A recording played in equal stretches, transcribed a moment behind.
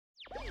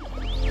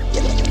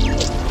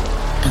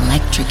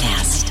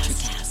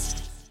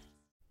NutraCast.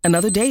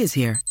 Another day is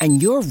here,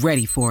 and you're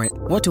ready for it.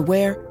 What to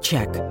wear?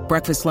 Check.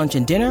 Breakfast, lunch,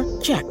 and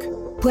dinner? Check.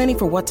 Planning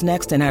for what's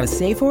next and how to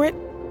save for it?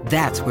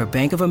 That's where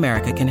Bank of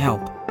America can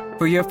help.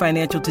 For your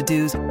financial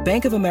to-dos,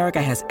 Bank of America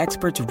has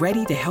experts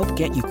ready to help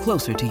get you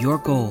closer to your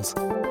goals.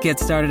 Get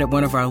started at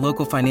one of our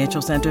local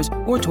financial centers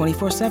or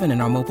 24/7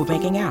 in our mobile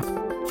banking app.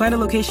 Find a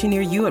location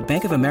near you at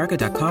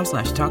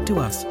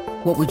bankofamerica.com/talktous.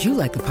 What would you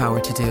like the power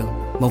to do?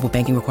 Mobile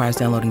banking requires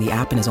downloading the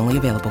app and is only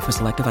available for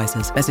select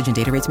devices. Message and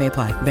data rates may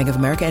apply. Bank of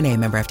America N.A.,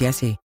 member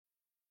FDIC.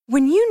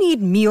 When you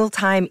need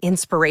mealtime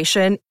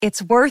inspiration,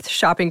 it's worth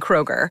shopping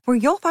Kroger, where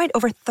you'll find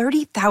over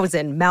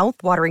 30,000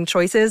 mouth-watering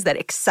choices that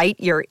excite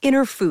your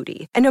inner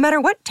foodie. And no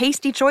matter what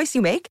tasty choice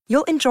you make,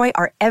 you'll enjoy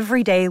our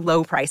everyday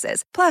low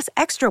prices, plus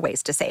extra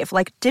ways to save,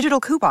 like digital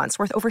coupons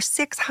worth over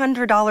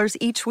 $600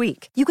 each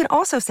week. You can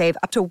also save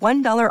up to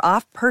 $1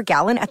 off per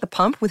gallon at the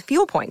pump with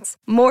fuel points.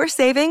 More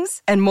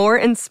savings and more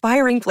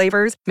inspiring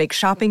flavors make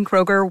shopping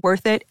Kroger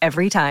worth it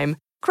every time.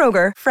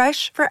 Kroger,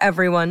 fresh for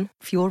everyone.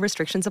 Fuel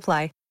restrictions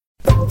apply.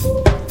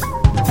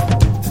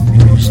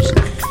 Music,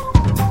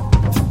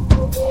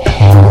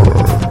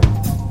 horror,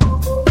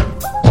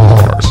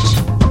 art,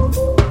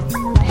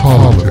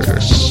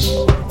 politics,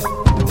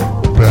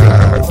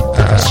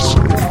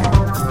 badassery.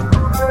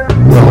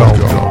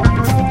 Welcome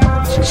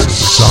to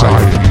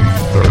Society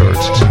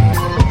 13.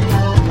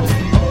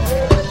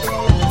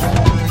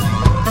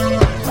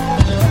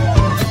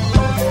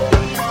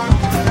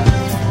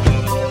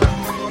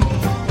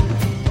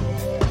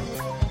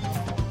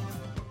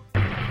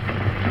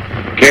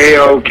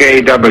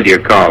 KOKW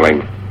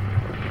calling.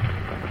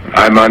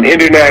 I'm on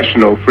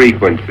international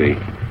frequency.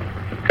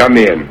 Come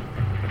in.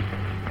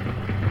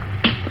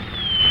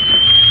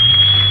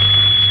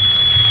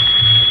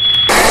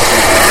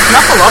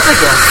 Knuckle up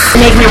again.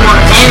 Make me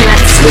want to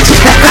dance.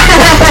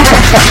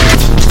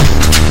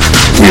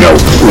 You know,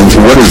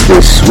 what does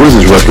this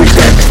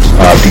represent?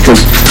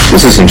 Because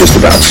this isn't just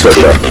about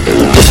soda.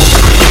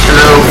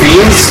 Hello,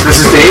 Beans. This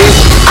is Dave.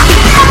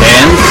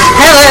 And...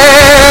 Hello!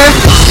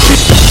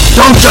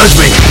 Don't judge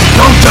me!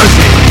 Don't judge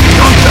me!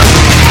 Don't judge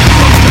me!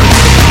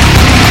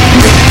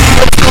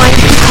 It's going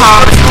to be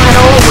called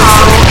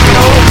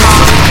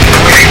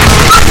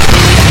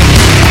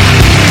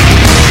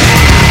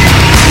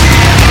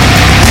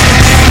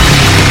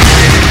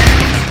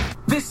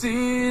This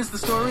is the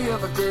story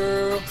of a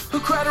girl who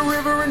cried a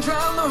river and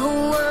drowned the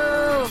whole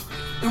world.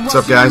 What's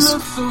up, guys?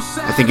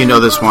 I think you know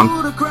this one.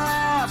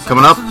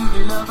 Coming up,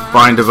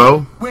 Brian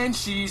DeVoe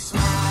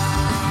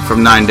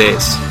from 9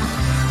 Days.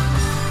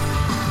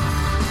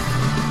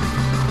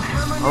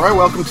 Alright,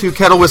 welcome to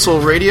Kettle Whistle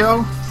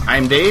Radio.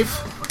 I'm Dave.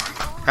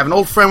 Have an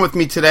old friend with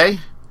me today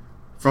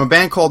from a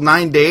band called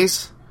 9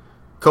 Days.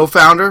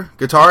 Co-founder,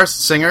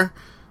 guitarist, singer,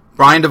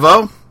 Brian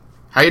DeVoe.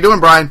 How you doing,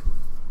 Brian?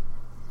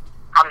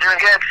 I'm doing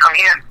good. I'm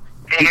here.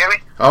 Can you hear me?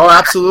 Oh,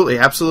 absolutely,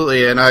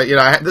 absolutely. And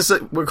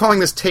we're calling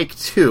this take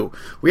 2.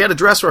 We had a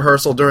dress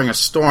rehearsal during a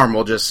storm,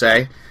 we'll just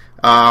say.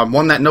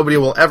 One that nobody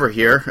will ever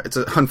hear. It's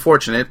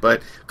unfortunate,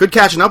 but good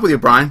catching up with you,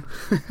 Brian.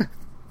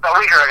 Oh,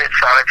 we heard it,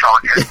 so it's all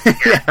good.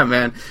 Yeah,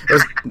 man. It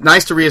was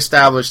nice to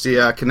reestablish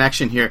the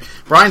connection here.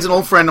 Brian's an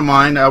old friend of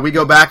mine. We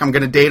go back. I'm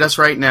going to date us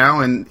right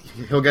now, and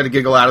he'll get a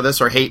giggle out of this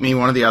or hate me,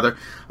 one or the other.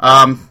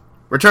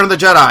 Return of the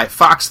Jedi,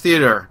 Fox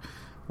Theater.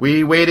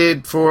 We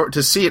waited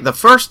to see it the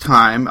first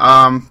time,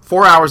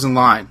 4 hours in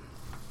line.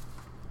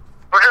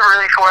 Was it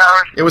really 4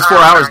 hours? It was 4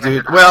 hours,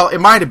 dude. Well, it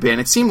might have been.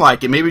 It seemed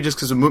like it. Maybe just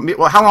because of the movie.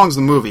 Well, how long is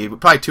the movie?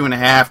 Probably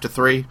 2.5 to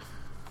 3.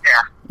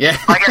 Yeah.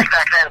 I guess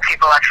back then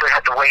people actually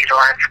had to wait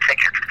around for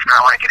tickets. It's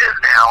not like it is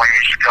now where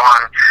you just go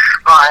online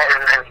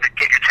and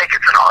get your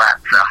tickets and all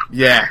that. So.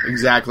 Yeah,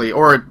 exactly.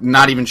 Or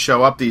not even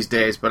show up these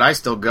days, but I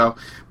still go.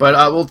 But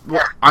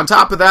on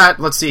top of that,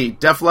 let's see.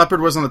 Def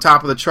Leppard was on the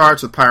top of the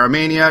charts with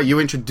Pyromania. You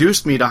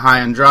introduced me to High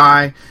and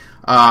Dry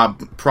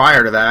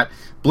prior to that.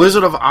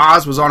 Blizzard of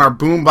Oz was on our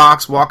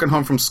boombox walking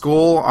home from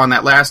school on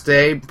that last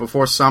day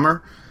before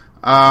summer.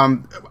 I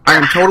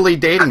am totally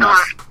dating us.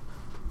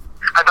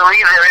 I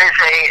believe there is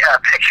a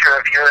picture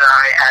of you and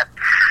I at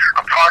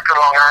a park in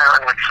Long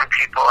Island with some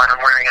people, and I'm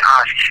wearing an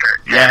Ozzy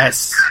shirt.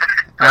 Yes,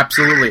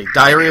 absolutely.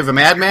 Diary of a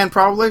Madman,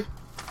 probably?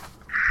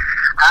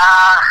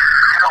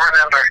 I don't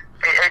remember.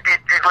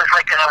 It was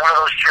like one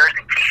of those jersey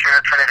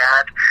T-shirts that it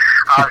had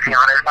Ozzy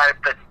on it. It might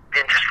have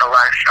been just a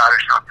live shot or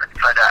something.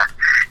 But,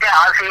 yeah,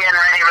 Ozzy and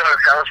Randy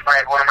Rhoads, that was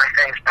one of my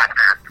things back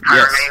then.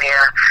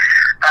 Pyromania.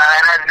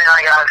 And then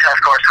I got into,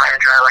 of course, High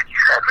and Dry, like you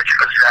said, which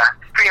was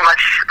pretty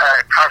much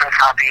a carbon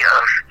copy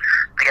of,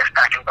 I guess,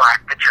 Back in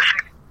Black, but just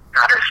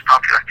not as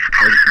popular.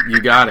 You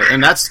got it.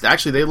 And that's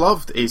actually, they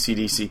loved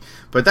AC/DC.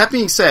 But that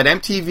being said,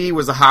 MTV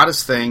was the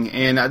hottest thing,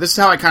 and this is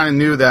how I kind of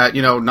knew that,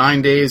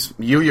 9 Days,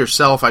 you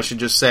yourself, I should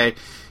just say,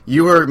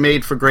 you were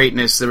made for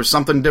greatness. There was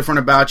something different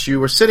about you.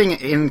 We're sitting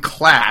in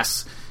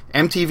class.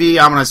 MTV,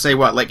 I'm going to say,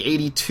 like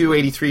 82,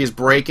 83 is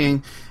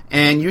breaking.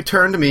 And you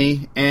turn to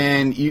me,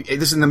 and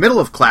this is in the middle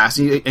of class,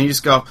 and you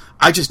just go,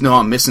 I just know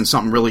I'm missing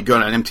something really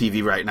good on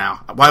MTV right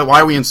now.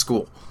 Why are we in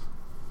school?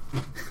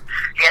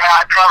 Yeah,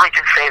 I probably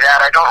did say that.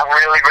 I don't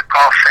really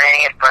recall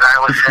saying it, but I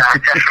was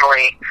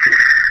definitely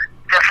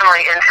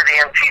into the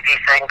MTV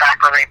thing back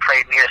when they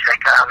played music.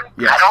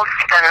 Yes. I don't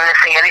think I'm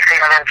missing anything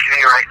on MTV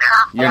right now.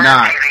 You're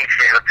not. MTV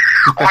too.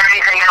 Or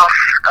anything else,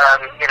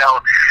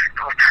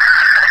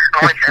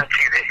 with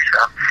MTV. So.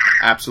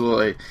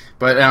 Absolutely.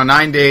 But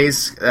 9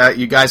 days,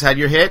 you guys had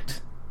your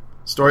hit,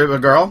 Story of a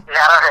Girl? Yeah,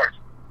 that is.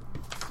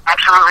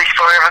 Absolutely,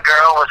 Story of a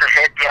Girl was a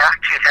hit, 2000,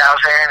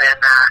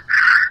 and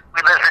we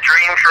lived the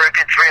dream for a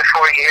good 3 or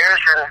 4 years,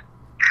 and,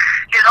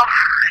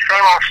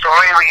 same old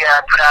story. We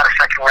put out a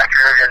second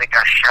record, and it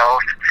got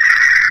shelved,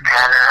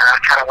 and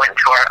kind of went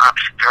into our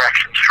opposite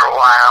directions for a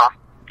while.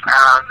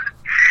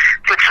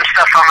 Did some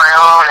stuff on my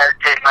own, as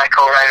did my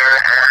co-writer,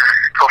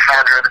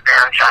 co-founder of the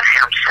band, John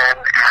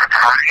Hampson,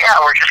 and,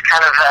 we're just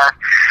kind of,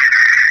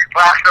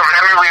 last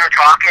November we were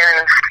talking,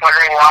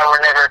 wondering why we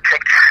never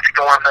picked to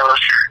go on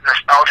those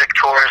nostalgic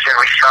tours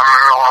every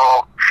summer,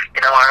 or,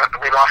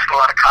 we lost a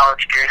lot of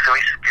college gigs that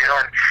we used to do,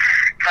 and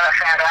kind of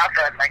found out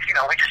that,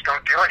 we just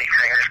don't do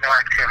anything. There's no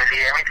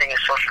activity. Everything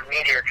is social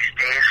media these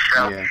days,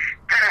 so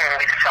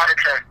we decided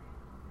to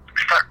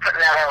start putting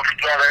that all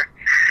together.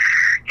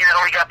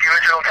 We got the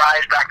original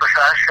guys back with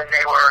us, and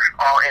they were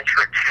all into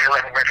it too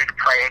and ready to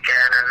play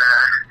again, and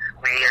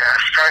we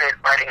started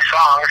writing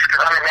songs,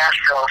 because I'm in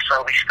Nashville,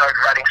 so we started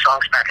writing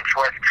songs back and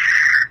forth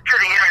to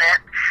the internet,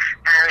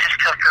 and just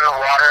took to the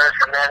waters,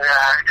 and then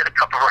did a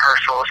couple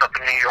rehearsals up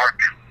in New York,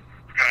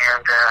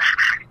 and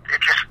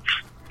it just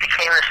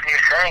became this new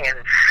thing, and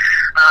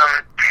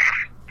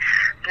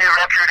the new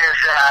record is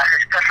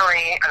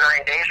definitely a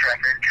 9 days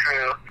record,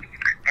 true,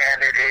 and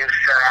it is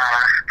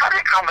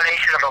probably a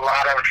combination of a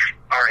lot of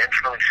our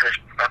influences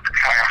of the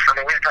past. I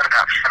mean, we've done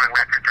about 7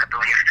 records, I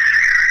believe,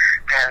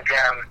 and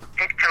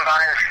it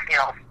combines,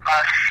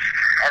 us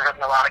as a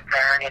melodic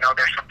band,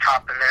 there's some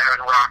pop in there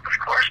and rock, of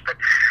course, but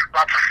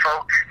lots of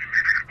folk,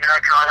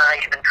 Americana,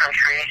 even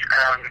country,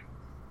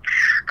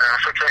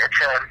 so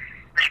it's a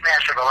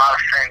mishmash of a lot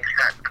of things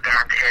that the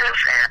band is,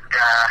 and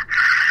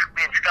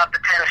we've got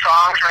the 10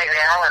 songs right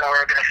now, and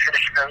we're going to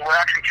finish them. We're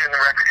actually doing the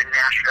record in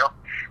Nashville,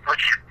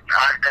 which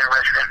I've been a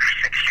resident for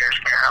 6 years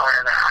now,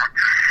 and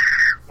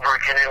we're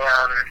going to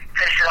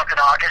finish it up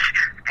in August,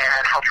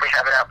 and hopefully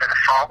have it out by the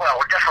fall. Well,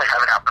 we'll definitely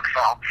have it out by the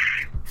fall,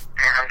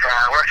 and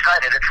we're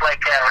excited. It's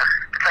like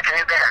a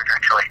new band,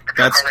 actually.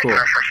 That's cool.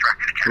 Our first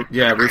record again.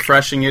 Yeah,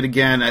 refreshing it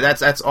again.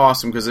 That's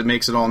awesome, because it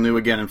makes it all new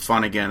again and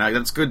fun again.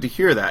 That's good to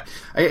hear that.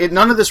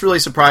 None of this really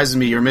surprises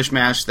me, your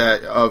mishmash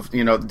of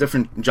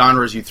different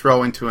genres you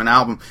throw into an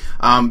album.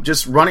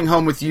 Just running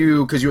home with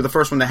you, because you were the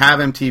first one to have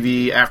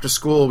MTV. After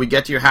school, we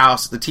get to your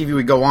house, the TV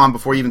would go on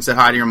before you even said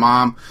hi to your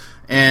mom,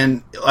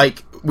 and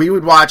we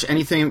would watch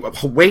anything,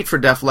 wait for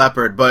Def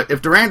Leppard, but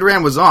if Duran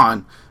Duran was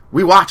on,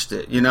 we watched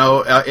it,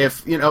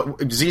 if,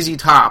 ZZ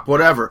Top,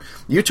 whatever.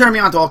 You turned me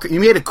on to you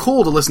made it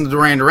cool to listen to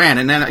Duran Duran,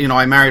 and then,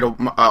 I married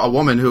a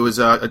woman who is,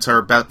 it's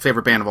her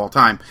favorite band of all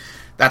time.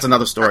 That's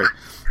another story.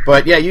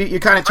 But, yeah, you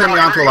kind of turned me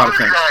on to a lot of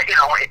things. It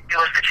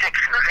was the chicks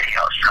in the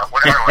video, so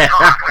whatever was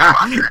on,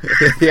 we watched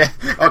it.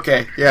 Yeah,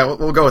 okay, yeah,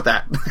 we'll go with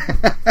that.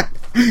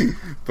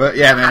 But,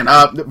 yeah, man,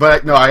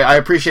 I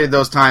appreciated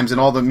those times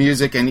and all the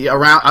music, and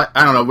around,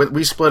 I don't know,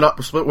 we split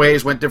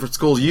ways, went different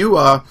schools. You,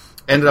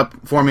 ended up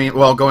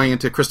going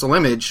into Crystal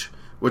Image,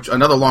 which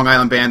another Long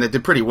Island band that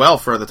did pretty well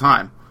for the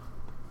time.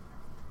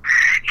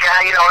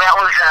 Yeah, that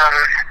was,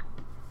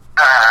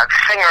 the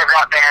singer of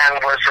that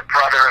band was a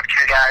brother of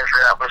 2 guys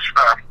that was,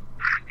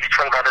 these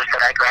twin brothers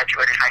that I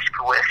graduated high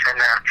school with, and,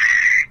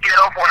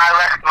 when I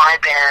left my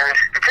band,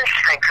 it's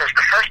interesting, because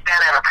the first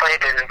band I ever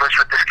played in was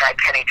with this guy,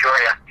 Kenny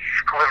Joya,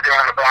 who lived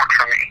around the block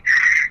from me,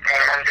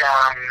 and,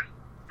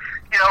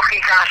 he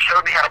kind of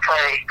showed me how to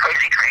play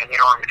Crazy Train,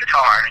 on the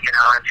guitar,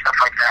 and stuff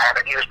like that.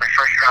 And he was my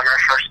first drummer,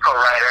 first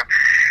co-writer.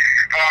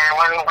 And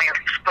when we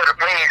split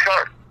ways,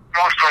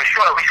 long story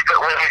short, we split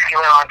ways. He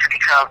went on to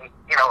become,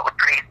 a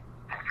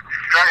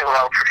very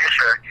well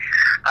producer.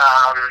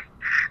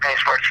 And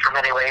he's worked for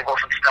many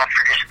labels and stuff,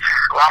 produced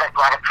a lot of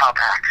pop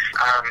acts.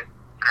 And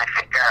I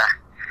think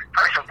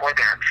probably some boy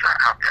bands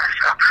out there.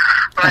 So,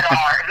 but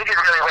he did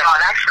really well.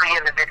 And actually,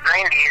 in the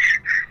mid-'90s.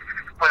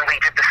 When we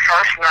did the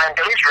first 9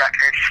 days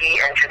record, he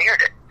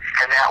engineered it,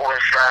 and that was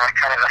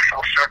kind of a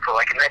full circle.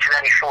 Like in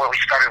 1994, we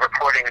started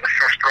recording the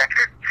first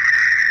record,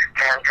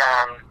 and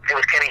it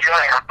was Kenny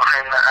Joya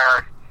behind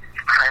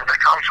the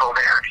console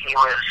there. He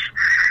was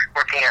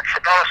working at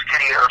Sabella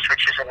Studios,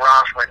 which is in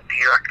Roslyn,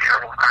 New York.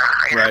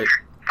 Right.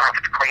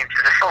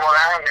 There's still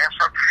around there,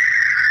 so.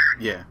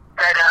 Yeah.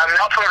 But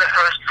that's where the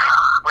first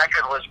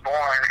record was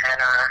born, and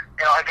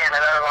again,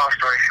 another long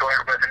story short,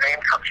 where the name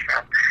comes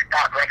from.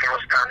 That record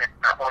was done,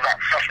 that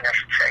session I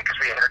should say, because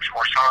we added some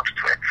more songs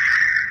to it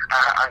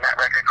on that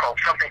record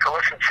called Something to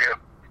Listen To,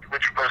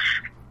 which was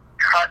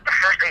cut. The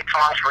first 8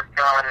 songs were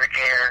done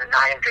in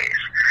 9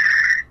 days.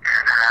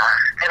 And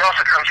it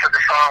also comes from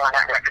the song on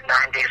that record,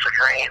 9 Days of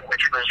Rain,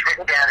 which was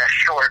written down as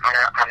short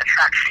on the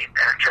track sheet,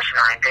 and just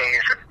 9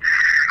 days, and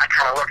I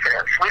kind of looked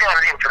at it. We didn't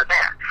have a name for the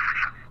band.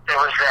 There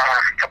was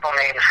a couple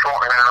names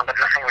floating around, but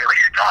nothing really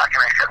stuck.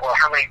 And I said, well,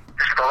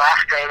 this is the the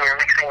last day, we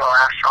were mixing the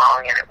last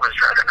song, and it was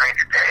the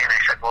 9th day, and I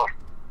said, well,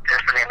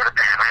 there's the name of the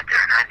band right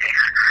there, 9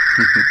 Days.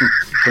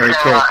 Very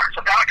cool.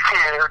 So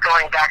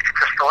going back to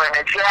Crystal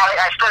Image, yeah,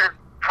 I started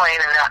playing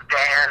in that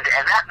band,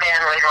 and that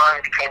band later on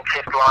became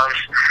Kid Gloves,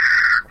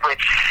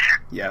 which,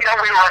 you know,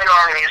 we were into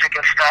our music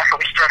and stuff, and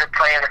we started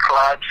playing the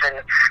clubs, and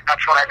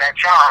that's when I met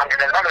John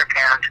in another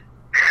band,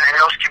 and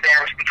those two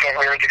bands became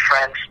really good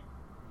friends.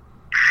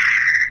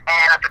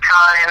 And at the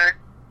time,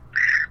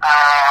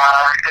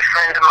 a good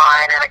friend of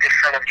mine and a good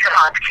friend of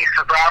John's, Keith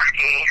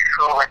Zabrowski,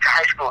 who went to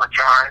high school with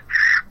John,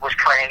 was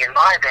playing in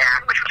my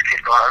band, which was Kid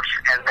Gloves,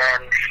 and then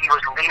he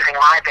was leaving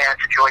my band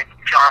to join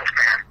John's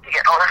band. You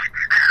get all this?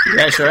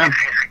 Yeah, sure am.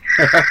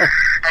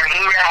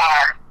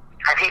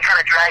 And he kind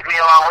of dragged me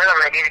along with him.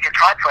 They needed a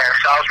guitar player,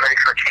 so I was ready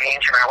for a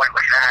change, and I went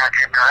with that.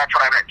 And that's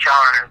when I met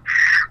John. And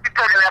we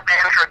played in that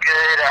band for a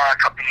good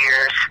couple of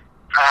years.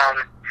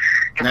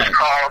 It was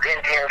called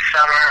Indian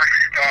Summer.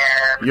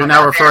 And you're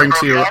now referring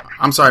to...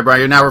 I'm sorry, Brian.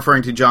 You're now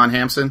referring to John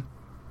Hampson?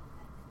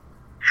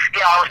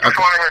 Yeah, I was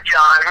performing with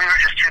John. We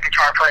were just two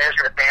guitar players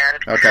in a band.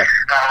 Okay.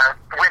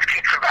 With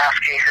Keith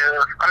Zabrowski,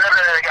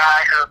 another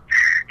guy who,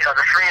 you know,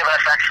 the three of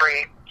us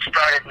actually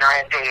started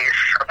 9 Days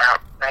about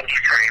 93.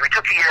 We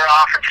took a year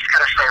off and just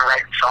kind of started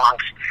writing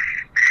songs.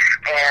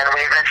 And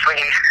we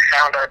eventually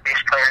found our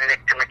bass player, Nick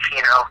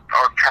DiMacchino,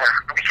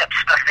 we kept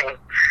stuffing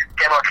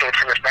demo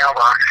tapes in his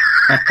mailbox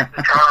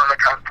and telling him to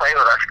come play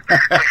with us.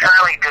 We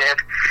finally did.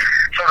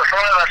 So the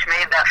four of us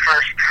made that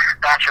first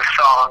batch of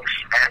songs,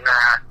 and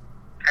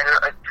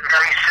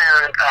very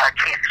soon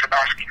Keith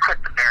Zabrowski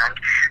quit the band,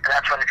 and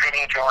that's when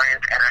Vinny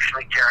joined, and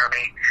actually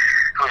Jeremy,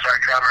 who's our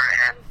drummer,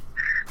 and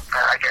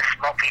I guess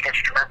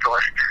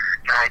multi-instrumentalist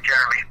guy,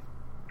 Jeremy.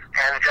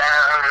 And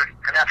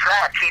that's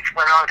that. Keith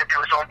went on to do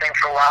his own thing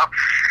for a while.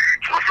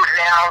 Keith is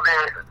now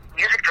the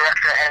music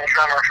director and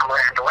drummer for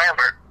Miranda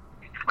Lambert,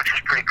 which is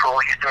pretty cool.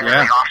 He's doing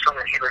really awesome,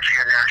 and he lives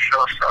here in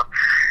Nashville, so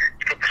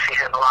it's good to see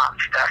him a lot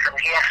and stuff. And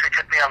he actually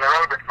took me on the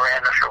road with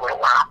Miranda for a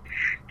little while,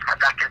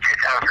 back in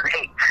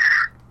 2008.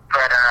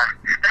 But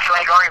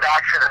anyway, going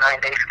back to the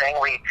 9 Days thing,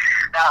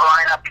 that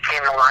lineup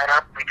became the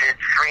lineup. We did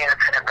 3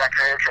 independent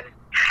records and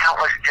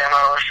countless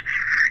demos,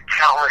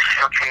 countless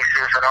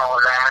showcases, and all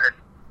of that. And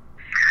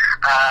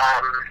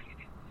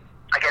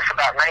I guess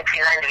about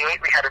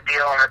 1998, we had a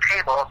deal on the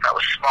table that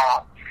was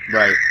small.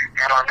 Right.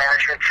 And our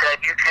management said,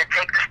 you could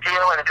take this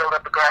deal and build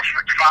up a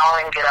grassroots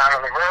following, get out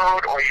on the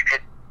road, or you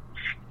could,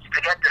 to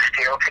get this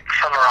deal, take the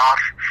summer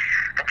off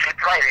and keep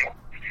writing.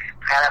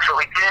 And that's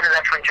what we did, and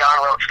that's when John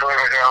wrote Story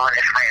of a Girl and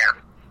If I Am.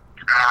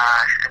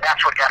 And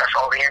that's what got us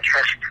all the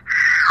interest.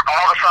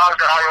 All the songs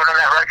that I wrote on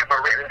that record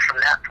were written from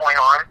that point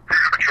on,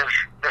 which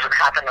doesn't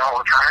happen all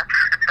the time.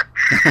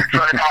 So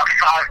in about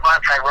 5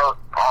 months, I wrote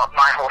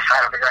my whole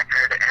side of the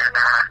record, and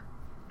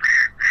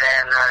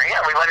then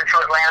we went into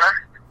Atlanta.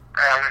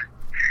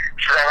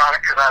 Which is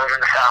ironic because I live in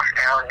the South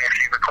now, and if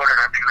you recorded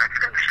a few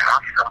records in the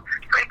South, so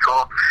it's pretty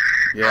cool.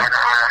 Yeah.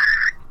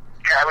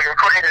 And we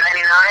recorded in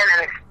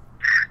 99, and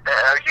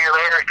a year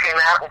later it came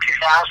out in 2000,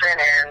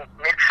 and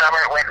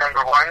midsummer it went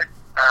 #1,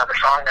 the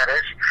song that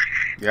is.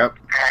 Yep.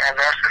 And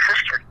the rest is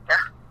history,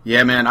 yeah.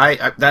 Yeah, man,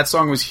 I that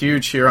song was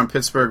huge here on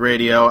Pittsburgh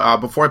radio.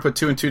 Before I put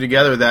 2 and 2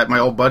 together that my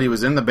old buddy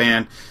was in the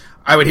band,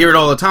 I would hear it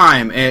all the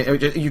time,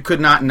 and you could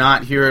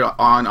not hear it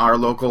on our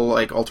local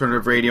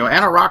alternative radio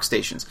and our rock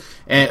stations.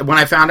 And when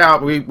I found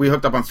out we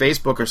hooked up on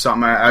Facebook or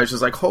something, I was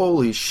just like,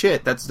 "Holy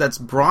shit, that's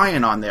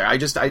Brian on there!" I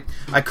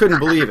couldn't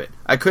believe it.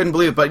 I couldn't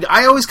believe it. But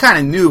I always kind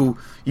of knew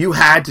you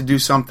had to do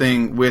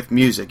something with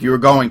music. You were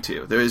going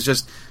to.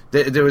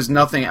 There was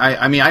nothing.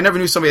 I mean, I never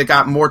knew somebody that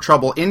got more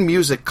trouble in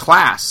music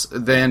class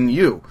than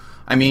you.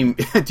 I mean,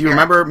 do you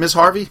remember Miss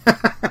Harvey?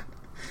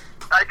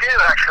 I do,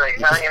 actually,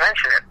 now that you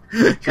mention it.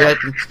 Yeah,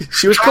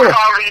 she was cool. What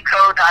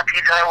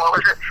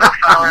was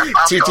it?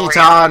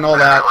 T-T-Ta and all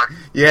that.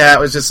 Yeah, it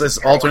was just this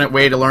alternate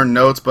way to learn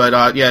notes,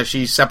 but yeah,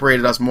 she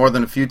separated us more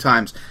than a few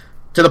times.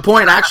 To the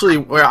point, actually,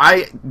 where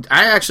I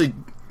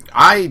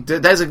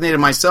designated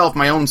myself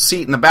my own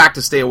seat in the back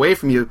to stay away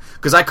from you,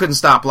 because I couldn't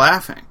stop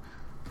laughing.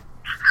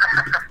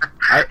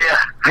 I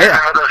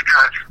remember those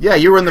times. Yeah,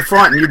 you were in the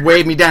front, and you'd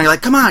wave me down. You're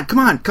like, come on,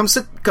 come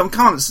sit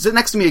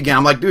next to me again.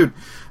 I'm like, dude,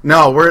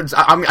 no,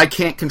 I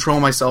can't control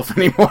myself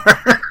anymore.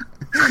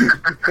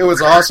 It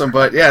was awesome,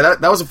 but yeah,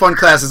 that was a fun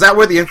class. Is that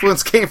where the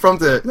influence came from?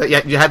 That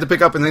you had to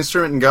pick up an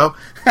instrument and go?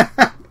 Yeah,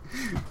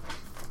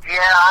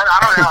 I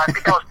don't know. I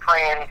think I was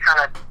playing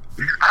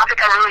I don't think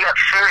I really got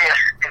serious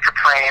into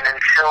playing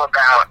until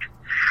about,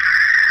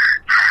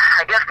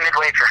 I guess,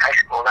 midway through high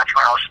school. That's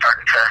when I was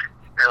starting to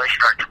really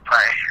start to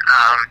play.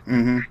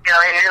 You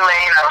know, in New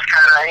Lane, I was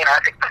kind of,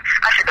 I think,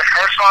 actually the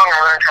first song I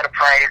learned how to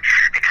play,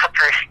 except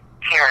for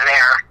here and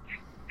there,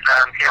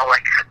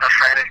 like a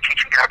friend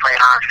teaching me how to play an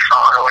Ozzy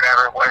song or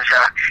whatever, was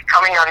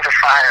Coming Under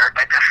Fire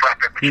by Def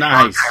Leppard, which is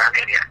on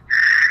Pyromania.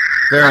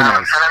 Very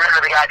nice. And I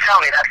remember the guy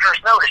telling me that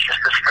first note is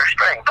just this first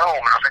string. Boom.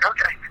 And I was like,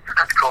 okay,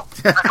 that's cool.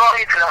 That's all I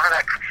need to know for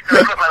that.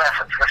 Then I quit my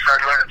lessons and I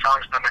started learning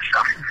songs by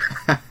myself.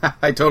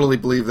 I totally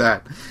believe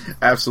that.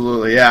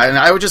 Absolutely, yeah. And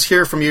I would just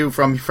hear from you,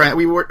 from friends.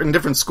 We were in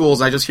different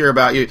schools, and I just hear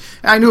about you.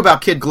 And I knew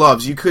about Kid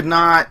Gloves. You could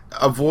not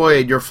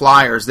avoid your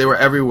flyers. They were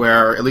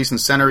everywhere, at least in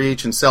Center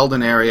Each and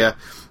Selden area.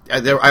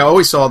 I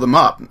always saw them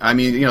up. I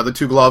mean, you know, the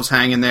two gloves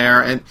hanging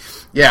there, and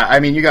yeah, I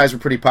mean, you guys were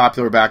pretty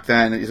popular back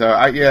then. So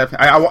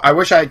I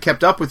wish I had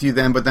kept up with you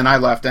then, but then I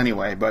left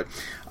anyway. But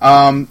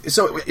and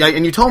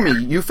you told me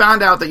you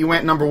found out that you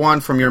went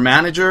 #1 from your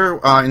manager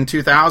in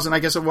 2000, I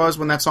guess it was,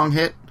 when that song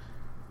hit.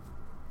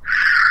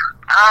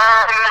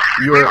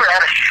 We were at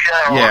a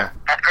show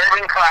at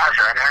Irving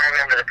Plaza, and I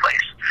remember the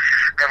place,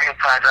 Irving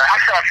Plaza.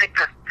 Actually, I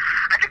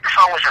think the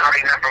song was already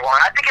 #1.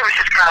 I think it was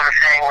just kind of a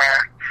thing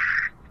where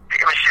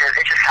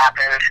it just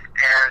happened,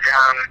 and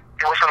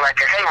it wasn't like,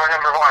 hey, we're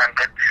 #1.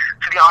 But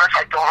to be honest,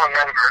 I don't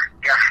remember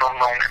the actual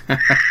moment.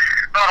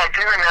 But I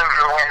do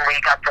remember when we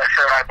got the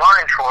Third Eye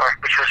Blind tour,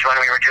 which was when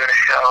we were doing a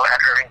show at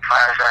Irving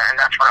Plaza, and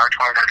that's when our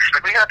tour was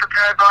like, we got the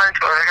Third Eye Blind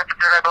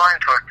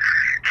tour,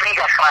 So he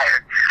got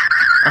fired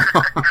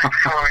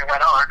before we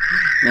went on.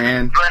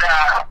 Man. But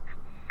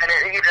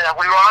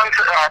we were on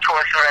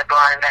tour Third Eye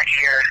Blind that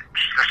year,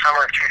 the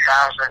summer of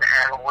 2000,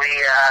 and we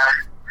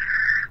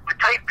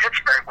played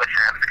Pittsburgh with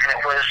them, and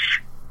it was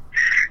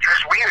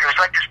weird. It was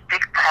like this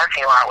big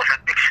parking lot with a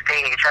big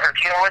stage. Do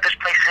you know where this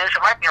place is?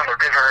 It might be on the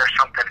river or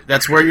something.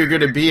 That's where you're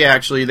going to be,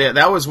 actually.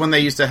 That was when they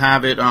used to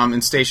have it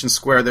in Station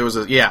Square. There was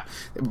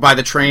by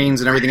the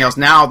trains and everything else.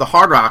 Now the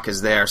Hard Rock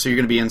is there, so you're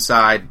going to be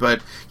inside.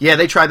 But yeah,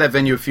 they tried that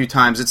venue a few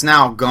times. It's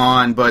now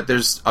gone, but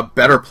there's a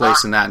better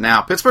place than that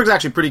now. Pittsburgh's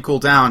actually a pretty cool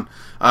town.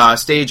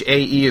 Stage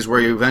AE is where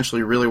you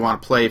eventually really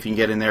want to play if you can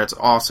get in there. It's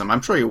awesome.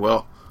 I'm sure you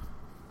will.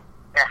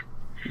 Yeah.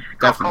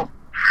 Definitely. Cool.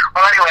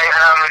 Well, anyway,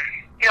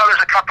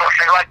 there's a couple of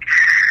things. Like,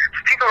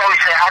 people always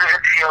say, how did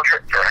it feel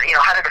to hear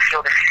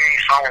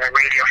your song on the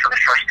radio for the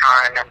first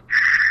time? And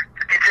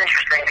it's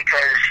interesting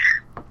because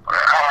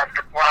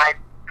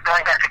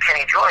going back to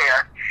Kenny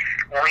Gioia,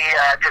 we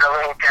did a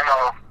little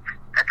demo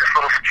at this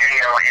little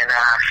studio in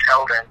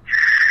Selden,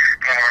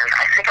 and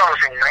I think I was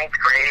in 9th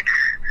grade.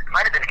 It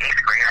might have been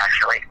 8th grade,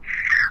 actually.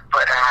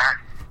 But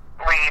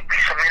we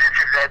submitted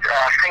to the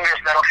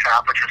Fingers Metal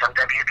Shop, which was on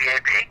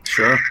WBAB.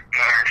 Sure.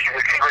 And he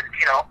would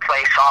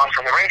play songs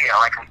on the radio,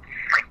 like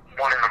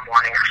 1 in the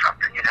morning or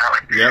something, And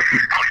yep.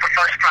 That was the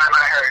first time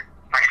I heard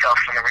myself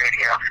on the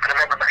radio. And I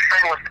remember my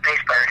friend was the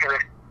bass player. He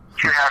lived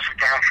 2 houses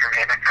down from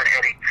me, my friend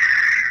Eddie.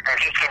 And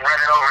he came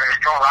running over and was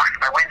throwing rocks at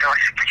my window.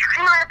 He said, did you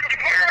hear it? Did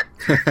you hear it?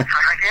 I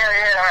was like,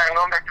 yeah, I'm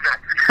going back to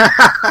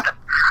that.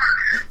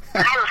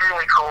 It was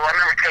really cool. I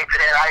remember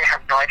taping it. I have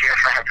no idea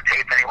if I have the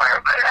tape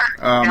anywhere, but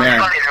oh, it was man.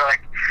 funny. They're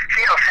like,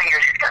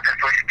 Fingers, he's got this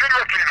voice. Good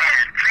looking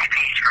man,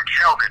 3-piece from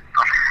Sheldon.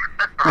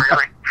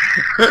 Really?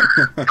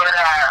 But,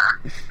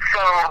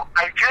 so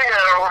I do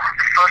know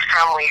the first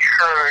time we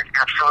heard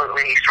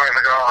absolutely Story of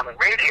a Girl on the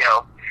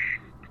radio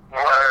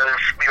was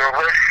we were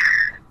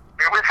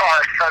with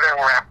our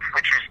Southern rep,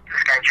 which is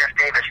this guy Jeff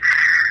Davis,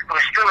 who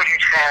is still a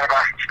huge fan of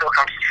us and still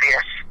comes to see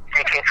us.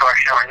 He came to our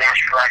show in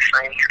Nashville,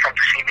 actually, and he's come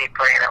to see me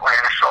play in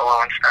Atlanta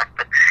solo and stuff.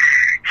 But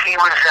he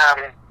was,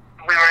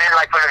 we were in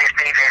like one of these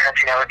minivans,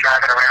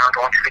 driving around,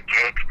 going to the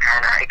gig,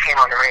 and it came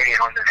on the radio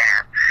in the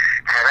van.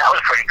 And that was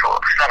pretty cool,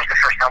 because that was the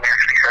first time we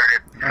actually heard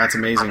it. That's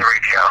amazing. On the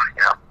radio,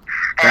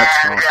 That's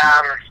and awesome.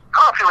 I don't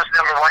know if it was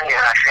 #1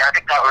 yet, actually. I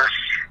think that was,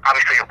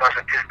 obviously it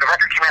wasn't, because the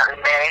record came out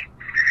in May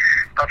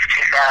of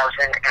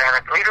 2000, and I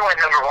believe it went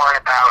 #1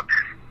 about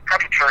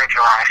probably June or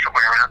July,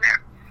 somewhere around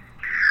there.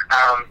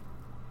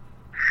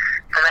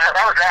 And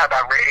that was that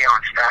about radio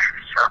and stuff,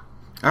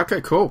 so. Okay,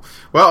 cool.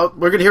 Well,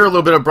 we're going to hear a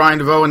little bit of Brian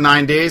DeVoe in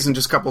 9 days in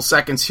just a couple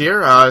seconds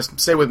here.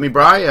 Stay with me,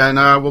 Bri, and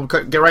we'll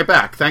get right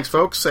back. Thanks,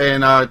 folks,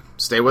 and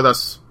stay with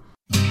us.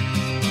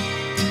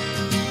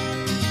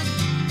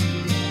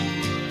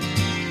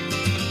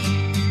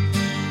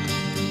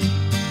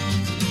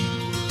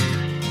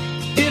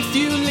 If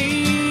you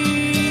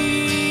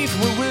leave,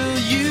 where will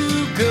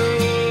you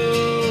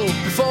go?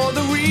 Before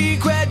the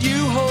regret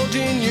you hold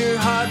in your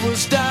heart will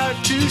start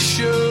to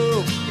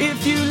show.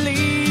 If you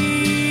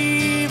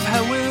leave,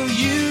 how will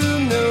you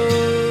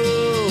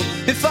know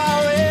if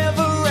our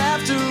ever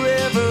after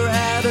ever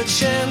had a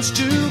chance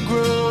to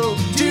grow?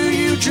 Do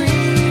you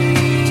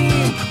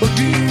dream or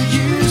do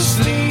you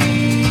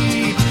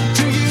sleep?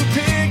 Do you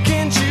pick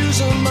and choose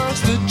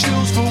amongst the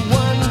jewels for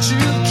one to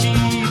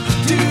keep?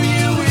 Do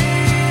you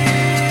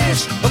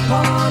wish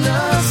upon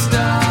a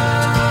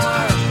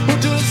star, or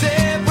does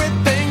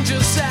everything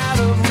just out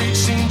of reach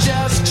seem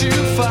just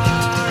too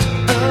far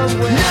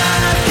away?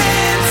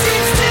 Nothing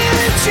seems to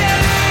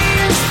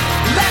change,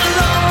 let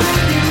alone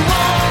you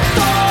won't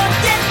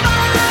forget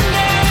my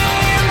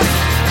name.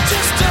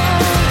 Just don't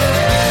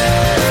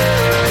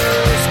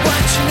lose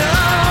what you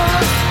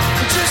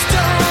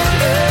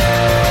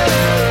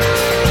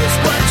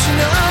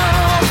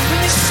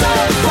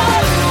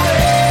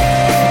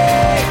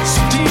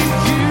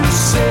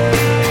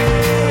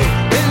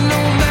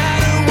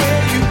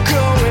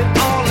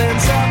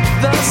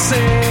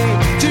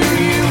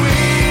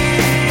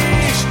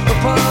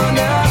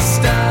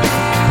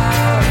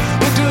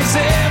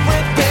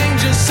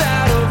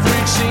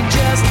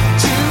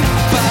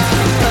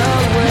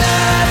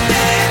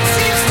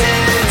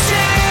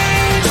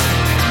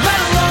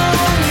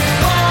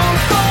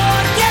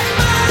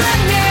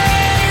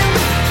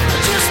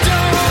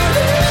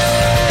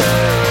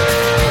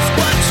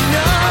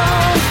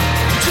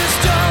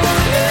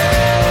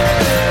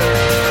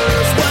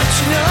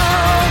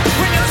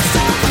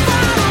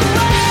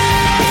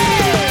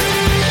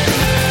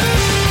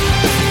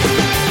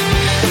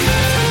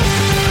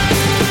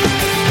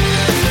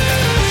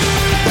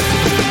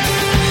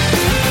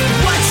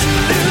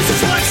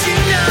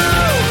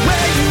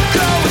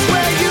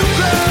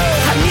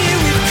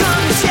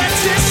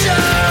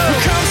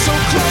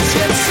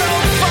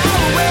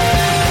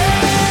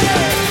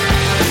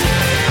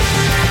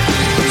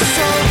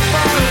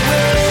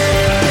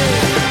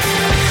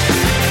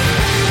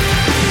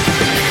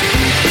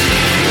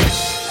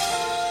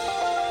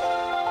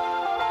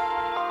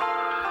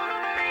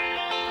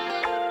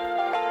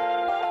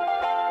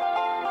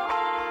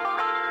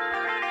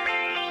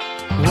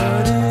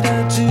What did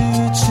I do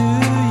to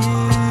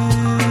you?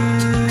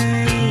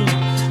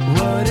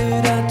 What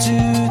did I do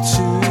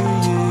to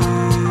you?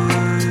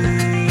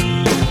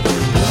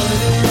 What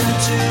did I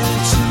do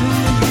to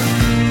you?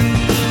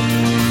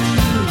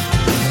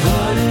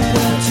 What did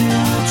I do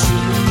to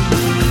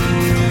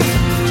you?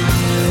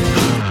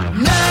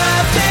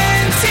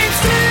 Nothing seems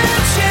to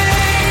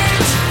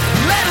change,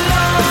 let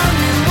alone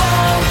you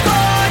won't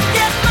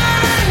forget my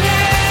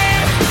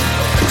name.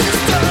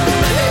 Just don't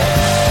lose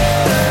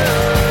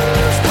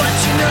what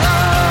you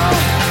know.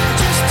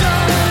 Just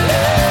don't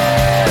lose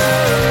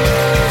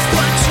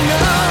what you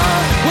know.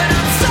 When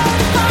I'm so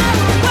far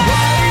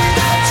away,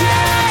 what did I do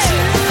to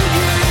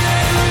you?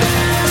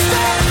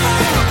 So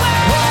far away,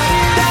 what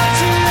did I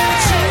do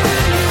to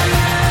you?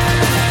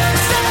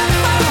 So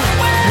far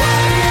away, what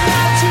did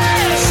I do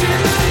to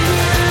you?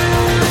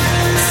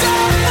 So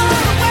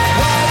far away,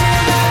 what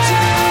did I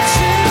do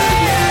to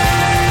you?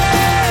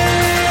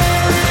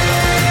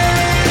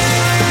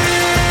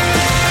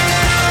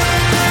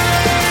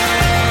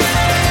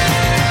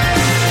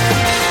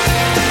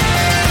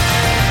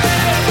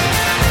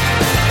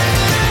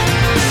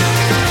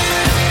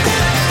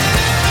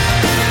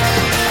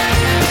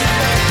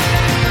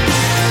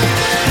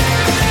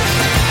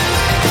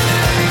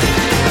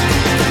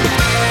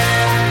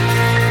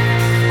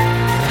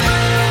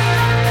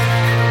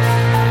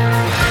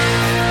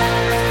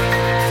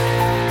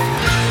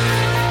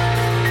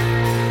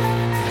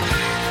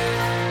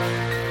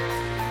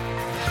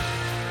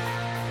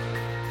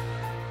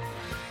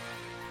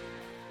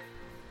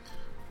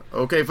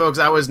 Okay, folks,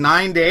 that was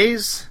 9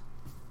 Days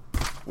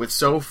with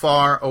So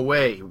Far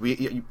Away.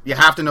 You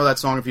have to know that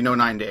song if you know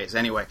 9 Days.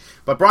 Anyway,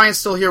 but Brian's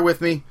still here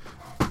with me.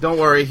 Don't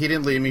worry, he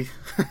didn't leave me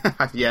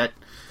yet.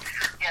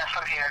 Yes,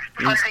 I'm here.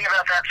 The funny thing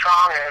about that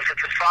song is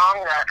it's a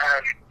song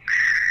that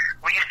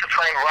we used to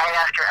play right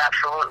after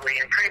Absolutely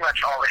in pretty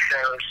much all the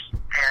shows.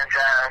 And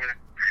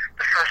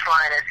the first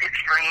line is, if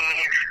you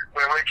leave,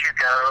 where would you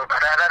go?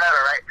 Da-da-da-da,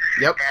 right?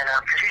 Yep. And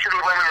because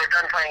usually when we were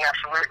done playing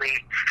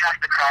Absolutely, half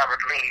the crowd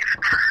would leave.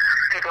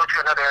 They go to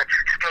another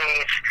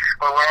stage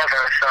or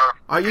wherever. So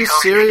Are you we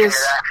always serious? get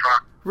into that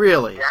song.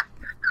 Really? Yeah.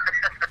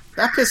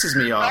 That pisses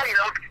me off. Well, you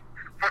know,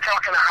 we're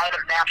talking the height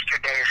of Napster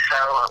days, so,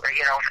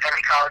 you know,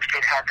 every college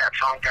kid had that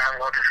song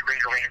downloaded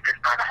legally and didn't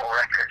buy the whole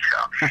record,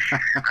 so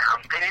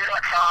they knew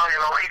that song, they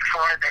were waiting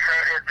for it, they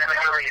heard it, then they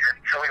were leaving,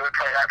 so we would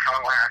play that song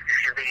last. If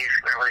you leave,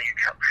 where will you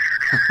go?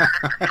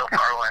 So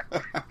far away.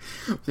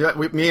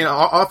 Yeah,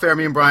 off air,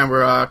 me and Brian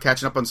were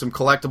catching up on some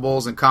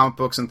collectibles and comic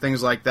books and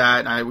things like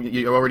that.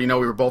 You already know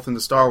we were both into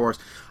Star Wars.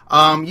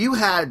 You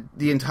had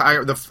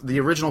the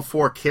original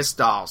 4 Kiss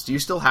dolls. Do you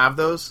still have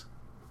those?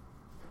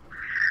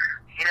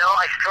 You know,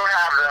 I still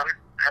have them,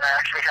 and I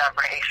actually have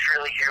my Ace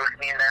Frehley here with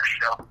me in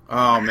Nashville.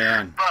 Oh,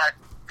 man. But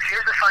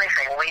here's the funny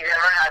thing: we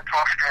never had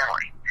Paul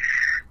Stanley.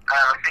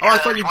 I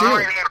thought you one of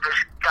did. my neighbors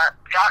got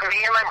me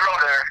and my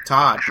brother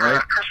Todd, for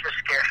right? a Christmas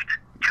gift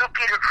 2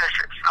 Peter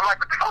Chris's. I'm like,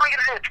 what the hell are we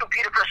going to do with 2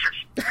 Peter Chris's?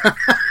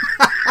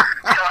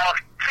 So I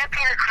have 2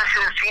 Peter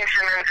Chris's, Gene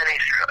Simmons, and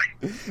Ace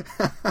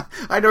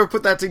Frehley. I never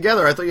put that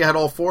together. I thought you had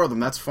all 4 of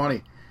them. That's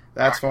funny.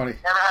 That's funny.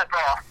 Never had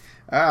Paul.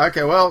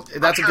 Okay, well,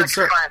 that's I'm a good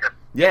sure I search. can find him.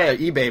 Yeah,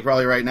 eBay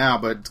probably right now,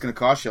 but it's going to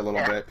cost you a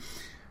little bit.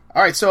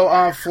 All right, so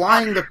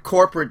flying the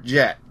corporate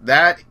jet,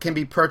 that can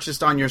be purchased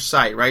on your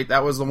site, right?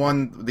 That was the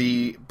one,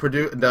 the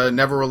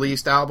never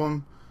released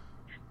album?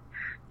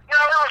 No,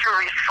 that was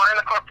released. Flying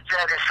the Corporate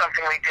Jet is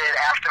something we did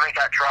after we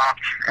got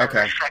dropped.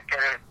 Okay. And the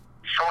second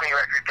Sony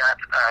record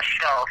got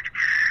shelved.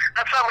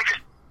 That's something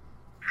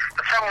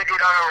we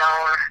did on our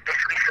own,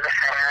 basically for the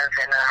fans,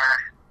 and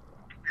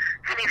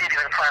Vinny didn't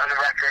even play on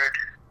the record.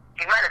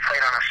 He might have played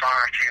on a song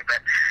or two,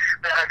 but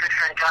we had our good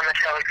friend John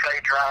Michelli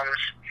play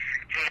drums.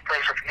 He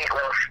plays with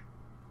Meatloaf.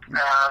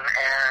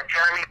 And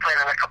Jeremy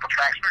played on a couple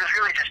tracks, but it was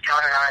really just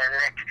John and I and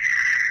Nick.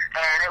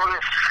 And it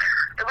was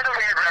a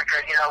weird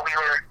record, you know.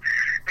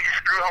 We just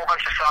threw a whole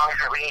bunch of songs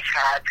that we each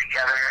had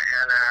together,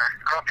 and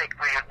I don't think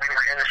we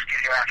were in the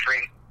studio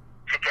actually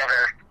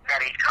together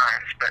many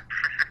times, but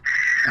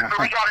but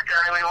we got it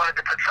done, and we wanted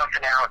to put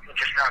something out and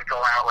just not go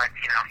out like,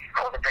 you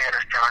know, the band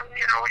is done,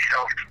 you know, we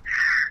shelved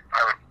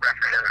our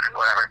record and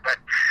whatever. But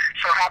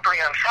So Happily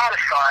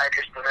Unsatisfied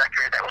is the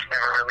record that was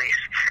never released.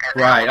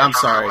 And right, I'm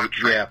sorry.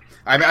 Yeah.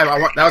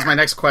 That was my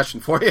next question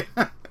for you.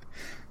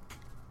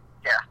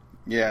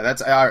 Yeah,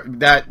 that's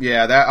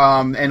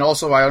and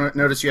also I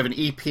noticed you have an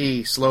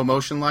EP, Slow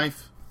Motion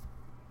Life.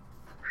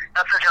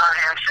 That's for John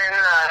Hanson.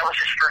 That was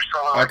his first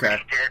solo record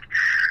he did.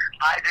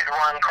 I did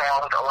one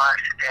called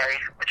Alive Today,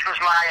 which was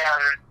my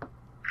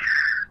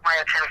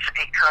attempt to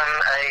become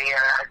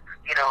a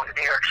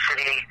New York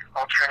City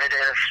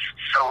alternative,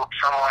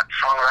 somewhat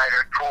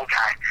songwriter, cool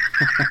guy.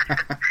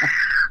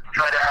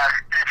 But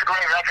it's a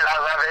great record. I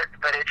love it,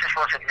 but it just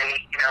wasn't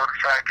me, you know.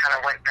 So I kind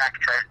of went back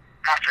to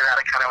after that.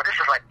 This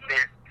is like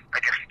mid, I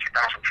guess,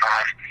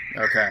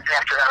 2005. Okay. And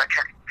after that,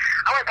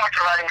 I went back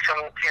to writing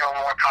some,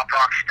 more pop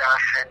rock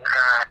stuff, and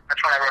that's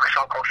when I wrote a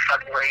song called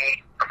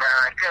Suddenly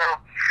Around I Go,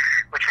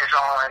 which is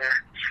on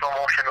Slow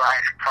Motion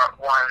Life Part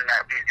 1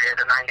 that we did,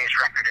 a 9 Days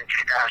record in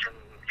 2006.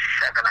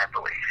 I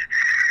believe.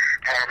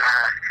 And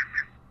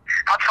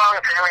that song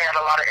apparently had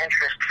a lot of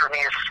interest for me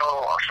as a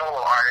solo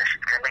artist,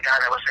 and the guy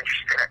that was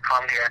interested at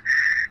Columbia,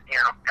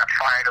 got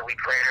fired a week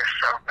later,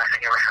 so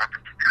nothing ever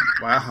happened.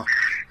 Wow.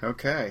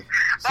 Okay.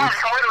 Well,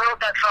 if I would have wrote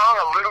that song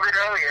a little bit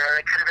earlier,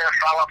 it could have been a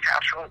follow-up,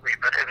 absolutely,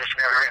 but it was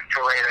never written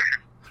until later.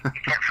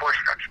 You can't force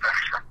that stuff,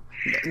 so.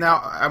 Now,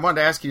 I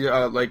wanted to ask you,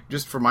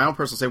 just for my own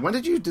personal sake, when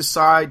did you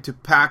decide to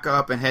pack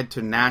up and head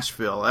to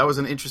Nashville? That was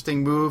an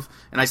interesting move,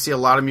 and I see a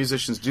lot of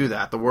musicians do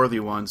that, the worthy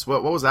ones.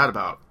 What was that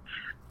about?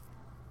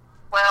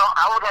 Well,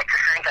 I would like to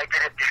think I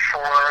did it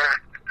before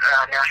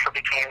Nashville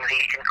became the,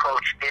 in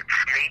quotes, big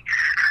city.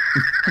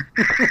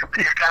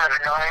 Which is kind of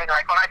annoying.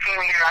 Like, when I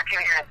came here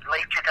in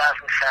late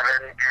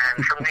 2007, and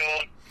for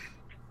me,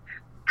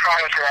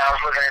 prior to that, I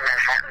was living in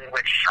Manhattan,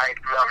 which I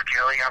love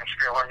dearly. I'm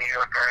still a New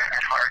Yorker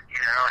at heart,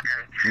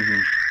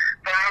 and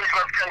but I always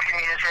loved country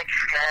music,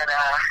 and,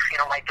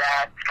 my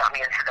dad got me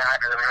into that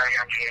at a very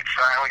young age,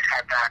 so I always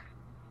had that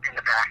in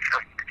the back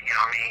of,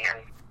 me,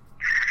 and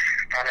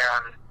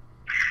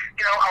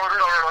I was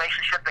in a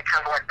relationship that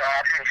kind of went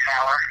bad and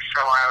sour, so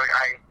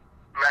I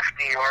left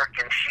New York,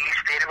 and she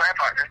stayed in my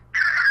apartment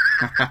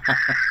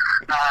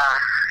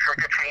for a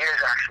good 2 years,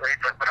 actually,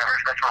 but whatever,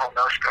 that's a whole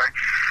nother story.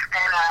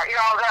 And, I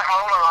was at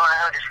home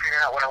alone, just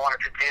figuring out what I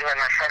wanted to do, and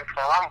my friend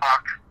Paul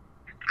Umbach,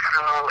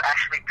 who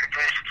actually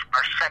produced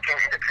our second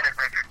independent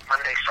record,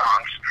 Monday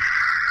Songs,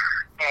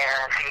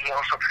 and he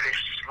also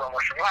produced Slow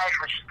Motion Life,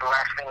 which is the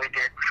last thing we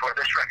did before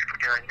this record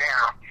we're doing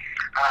now.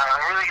 I'm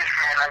a really good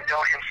fan. I've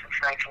known him since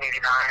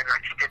 1989.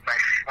 Like, he did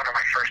one of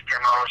my first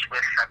demos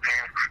with that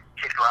band,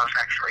 Kid Gloves,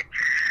 actually.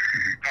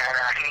 And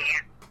he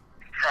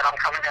said, I'm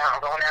going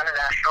down to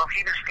Nashville.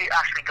 He was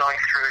actually going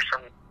through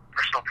some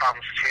personal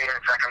problems, too.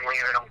 In fact, I'm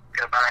leaving. I'm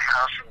going to buy a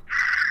house and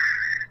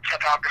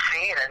check out the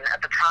scene. And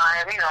at the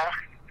time, it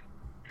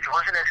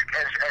wasn't as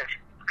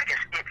I guess,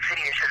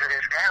 city-ish as it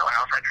is now. And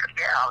I was like,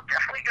 yeah, I'll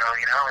definitely go,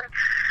 and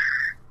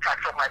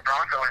packed up my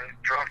Bronco and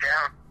drove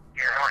down,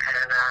 and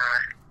I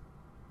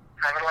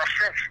haven't left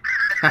since.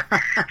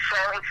 So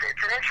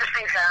it's an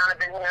interesting town. I've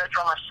been here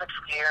for my 6th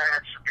year,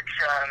 and it's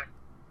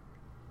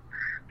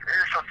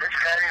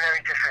very,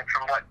 very different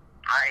from what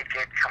I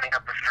did coming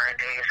up with 9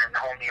 Days and the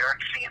whole New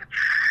York scene.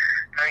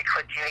 Very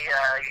quickly,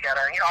 you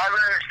gotta, I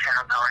live in this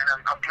town now,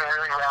 and I'm doing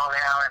really well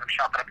now, and I'm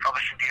shopping a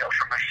publishing deal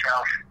for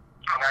myself.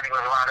 I'm writing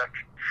with a lot of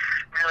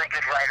really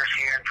good writers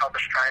here and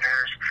published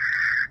writers,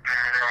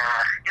 and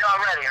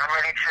I'm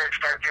ready to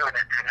start doing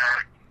it. And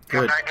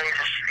 9 Days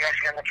is the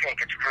icing on the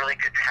cake. It's really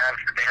good to have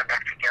the band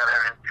back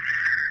together, and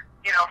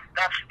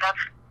that's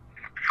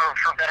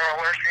for better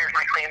or worse, is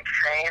my claim to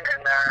fame.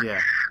 And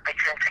I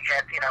tend to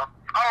get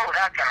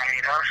that guy,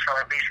 so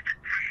at least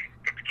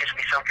it gives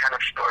me some kind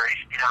of story,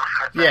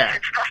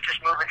 It's tough just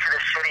moving to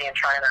the city and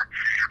trying to.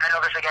 I know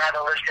there's a guy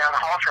that lives down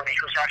the hall from me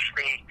who's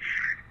actually,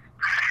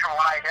 from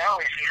what I know,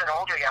 he's an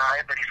older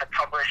guy, but he's a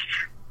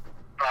published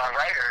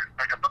writer,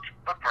 like a book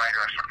writer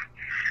or something.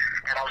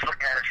 And I was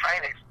looking at his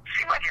site, and it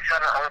seemed like he's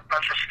done a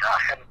bunch of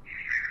stuff, and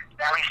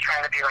now he's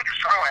trying to be like a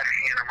songwriter,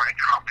 and I'm like,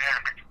 oh man,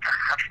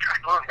 that's a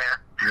tough move, man.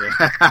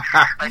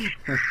 And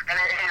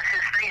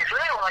his thing is,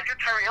 well, I do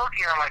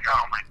karaoke, and I'm like,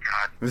 oh my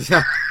god.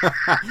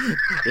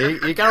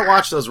 You gotta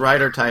watch those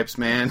writer types,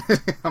 man.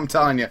 I'm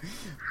telling you.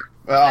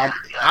 Well,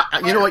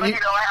 you know what? I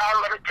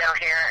love it down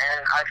here,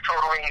 and I've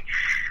totally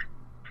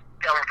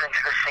delved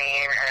into the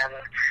scene, and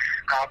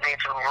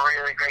made some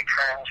really great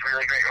friends,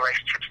 really great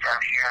relationships down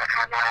here,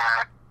 and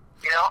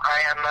I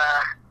am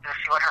gonna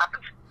see what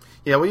happens.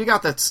 Yeah, well, you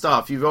got that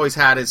stuff. You've always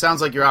had it.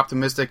 Sounds like you're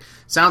optimistic.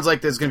 Sounds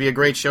like there's going to be a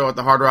great show at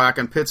the Hard Rock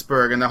in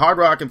Pittsburgh. And the Hard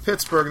Rock in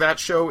Pittsburgh, that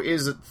show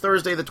is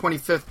Thursday the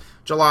 25th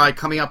July,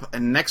 coming up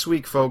next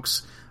week,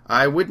 folks.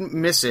 I wouldn't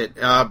miss it,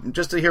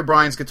 just to hear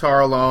Brian's guitar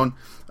alone.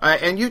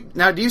 And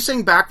do you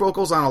sing back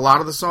vocals on a lot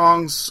of the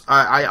songs?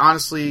 I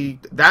honestly,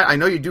 I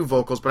know you do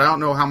vocals, but I don't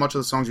know how much of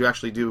the songs you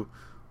actually do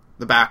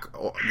the back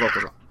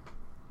vocals on.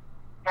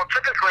 Well,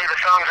 typically the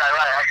songs I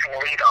write, I sing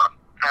lead on.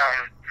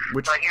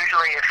 But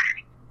usually if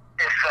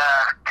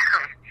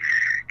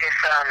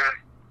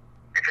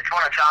it's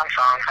one of John's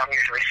songs, I'm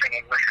usually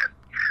singing with it.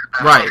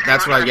 Right,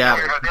 that's what I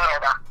gathered. The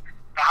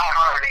high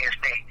harmony is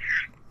me.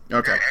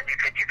 Okay. And you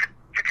could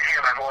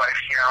hear my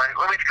voice, and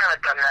we've kind of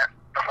done that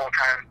the whole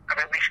time. I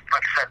mean, at least,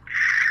 like I said,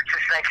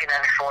 since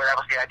 1994, that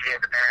was the idea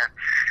of the band.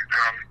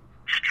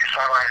 Just two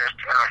songwriters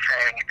doing our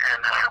thing,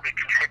 and we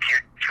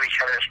contribute to each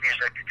other's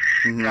music.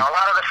 Mm-hmm. A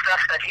lot of the stuff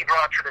that he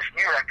brought to this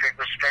new record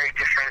was very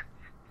different,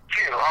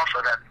 too,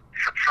 also,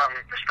 from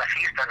the stuff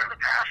he's done in the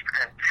past.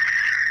 And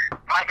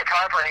my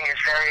guitar playing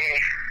is very,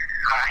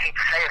 I hate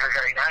to say it, but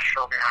very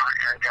Nashville now.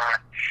 And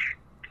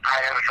I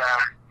have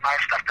my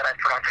stuff that I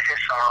put onto his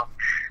songs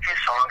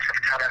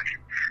have kind of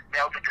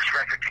melded this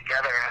record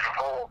together as a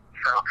whole.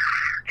 So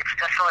it's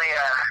definitely,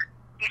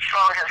 each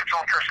song has its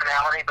own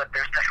personality, but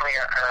there's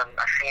definitely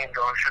a theme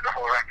going through the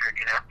whole record,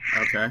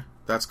 Okay.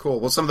 That's cool.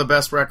 Well, some of the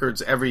best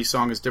records, every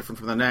song is different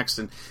from the next.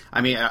 And,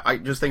 I mean, I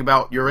just think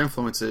about your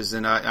influences,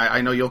 and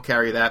I know you'll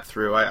carry that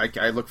through.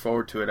 I look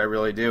forward to it. I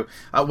really do.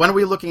 When are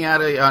we looking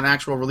at an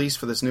actual release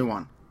for this new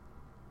one?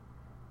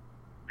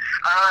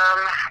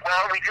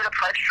 Well, we did a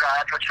pledge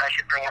drive, which I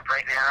should bring up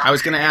right now. I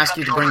was going to ask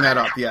you to bring that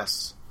up,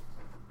 yes.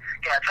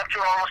 Yeah, it's up to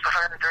almost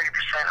 130%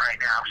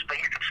 right now, but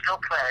you can still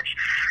pledge.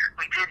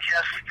 We did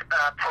just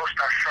post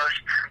our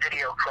first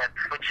video clip,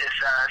 which is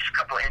just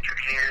a couple of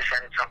interviews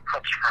and some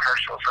clips from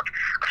rehearsals of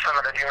some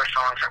of the newer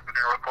songs that we're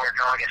going to record in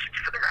August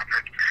for the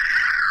record.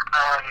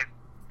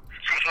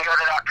 So you can go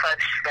to that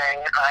pledge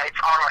thing.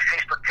 It's on our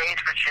Facebook page,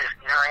 which is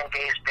 9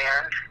 Days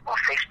Band, or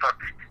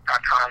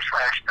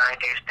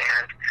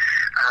facebook.com/9daysband.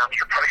 You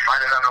can probably find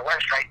it on our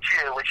website,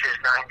 too, which is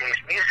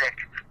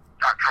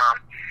 9daysmusic.com.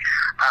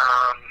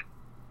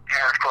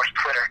 And, of course,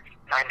 Twitter,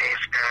 9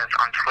 Days Band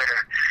on Twitter.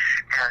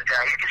 And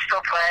you can still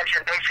pledge,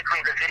 and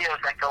basically the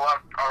videos that go up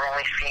are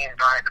only seen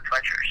by the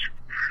pledgers.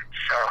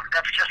 So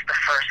that's just the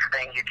first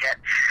thing you get.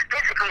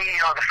 Basically,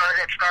 the first,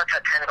 it starts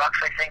at $10,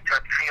 I think,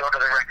 to pre-order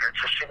the record.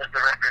 So as soon as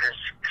the record is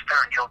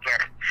done, you'll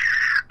get it.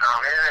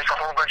 And then there's a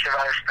whole bunch of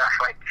other stuff,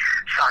 like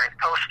signed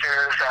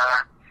posters.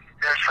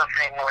 There's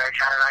something where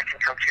John and I can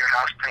come to your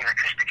house, play an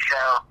acoustic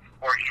show,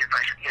 or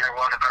either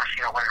one of us,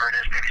 whatever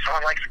it is. Maybe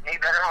someone likes me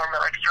better, or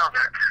likes John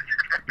better.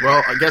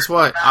 Well, guess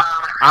what?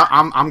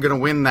 I'm going to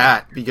win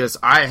that because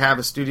I have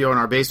a studio in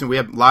our basement. We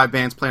have live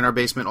bands playing in our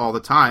basement all the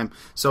time.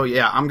 So,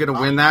 yeah, I'm going to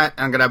win that,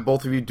 and I'm going to have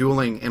both of you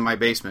dueling in my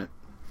basement.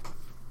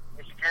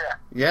 You should do that.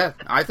 Yeah,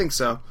 I think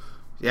so.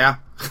 Yeah.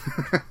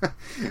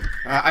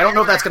 I don't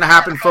know if that's going to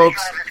happen,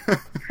 folks.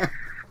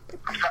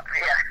 I'm sorry,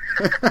 yeah.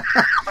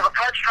 Well, the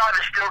pledge drive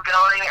is still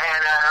going,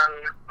 and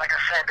like I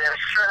said, there's a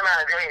certain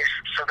amount of days.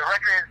 So the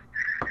record,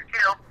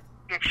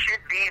 it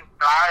should be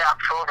by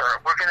October.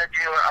 We're going to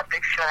do a big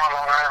show on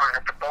Long Island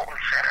at the Bolton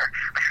Center.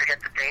 I forget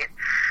the date,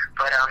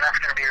 but that's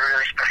going to be a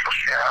really special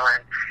show,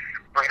 and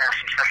we're going to have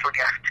some special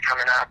guests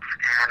coming up,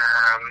 and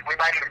we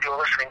might even do a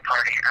listening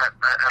party at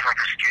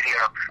like a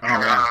studio for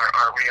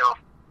our real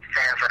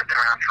fans that have been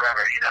around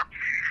forever,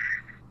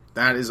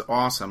 That is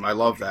awesome. I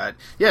love that.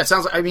 Yeah, it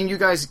sounds like, you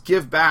guys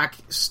give back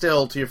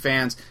still to your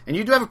fans, and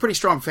you do have a pretty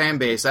strong fan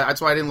base. That's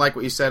why I didn't like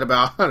what you said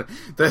about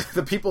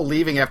the people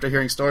leaving after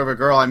hearing Story of a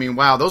Girl.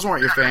 Wow, those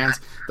weren't your fans.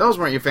 Those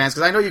weren't your fans,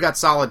 because I know you got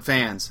solid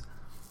fans.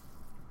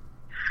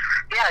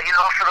 Yeah,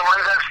 for the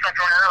ones that have stuck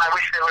around, I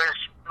wish there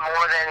was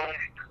more than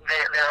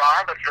there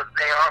are, but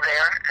they are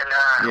there,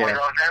 and we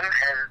love them,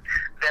 and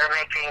they're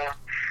making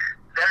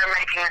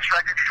this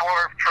record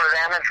for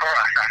them and for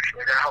us,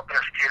 actually. They're helping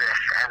us do this,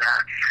 and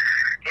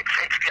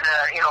it's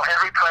gonna,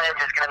 every pledge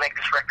is gonna make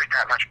this record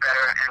that much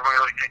better, and we're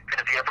really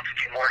gonna be able to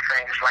do more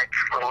things like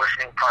little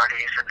listening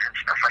parties and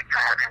stuff like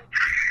that, and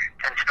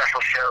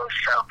special shows.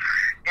 So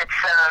it's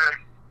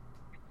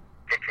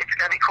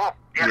gonna be cool.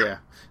 Yeah.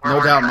 No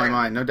doubt in my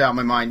mind. No doubt in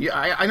my mind.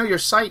 I know your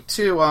site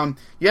too.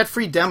 You had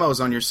free demos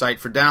on your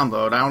site for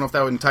download. I don't know if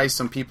that would entice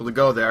some people to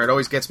go there. It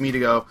always gets me to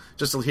go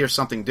just to hear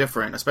something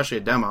different, especially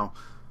a demo.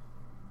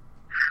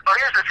 Well,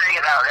 here's the thing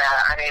about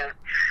that.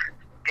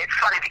 It's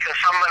funny because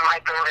someone might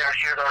go there and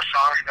hear those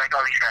songs and be like,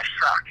 oh, these guys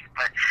suck.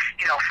 But,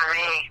 for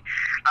me,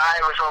 I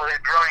was always,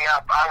 growing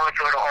up, I would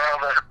go to all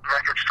the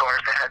record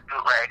stores that had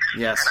bootlegs.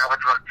 Yes. And I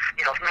would look,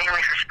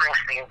 mainly for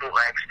Springsteen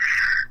bootlegs.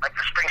 Like,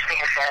 the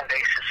Springsteen fan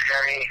base is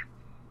very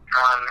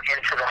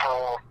into the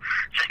whole,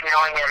 just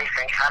knowing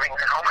everything, having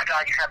that, oh my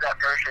God, you have that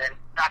version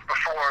back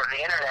before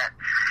the internet.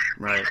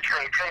 Right. We used to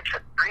trade tapes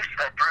at Bruce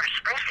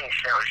Springsteen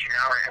shows,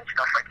 and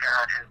stuff like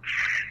that. And,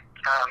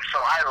 so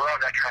I love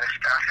that kind of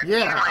stuff. And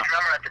even my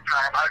drummer at the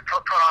time, I would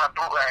put on a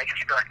bootleg, and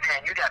she'd be like,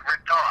 man, you got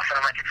ripped off. And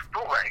I'm like, it's a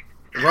bootleg.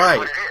 Right.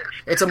 What it is.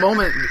 It's a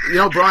moment,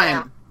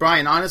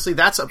 Brian, honestly,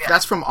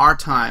 that's from our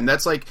time.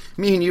 That's like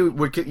me and you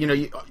would,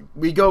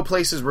 we go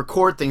places,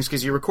 record things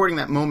because you're recording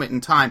that moment in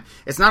time.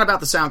 It's not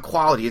about the sound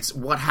quality. It's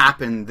what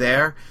happened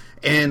there.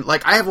 And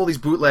like, I have all these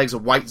bootlegs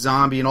of White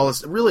Zombie and all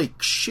this really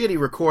shitty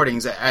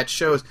recordings at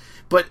shows.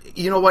 But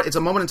you know what? It's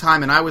a moment in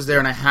time, and I was there,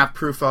 and I have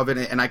proof of it,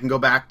 and I can go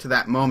back to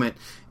that moment.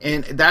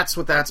 And that's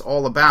what that's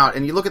all about.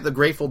 And you look at the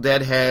Grateful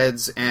Dead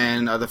heads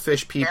and the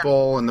Fish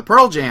people and the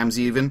Pearl Jams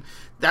even,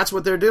 that's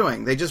what they're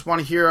doing. They just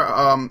want to hear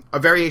a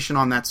variation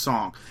on that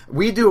song.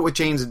 We do it with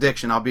Jane's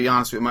Addiction, I'll be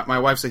honest with you. My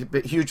wife's a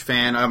huge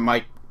fan.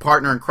 My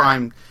partner in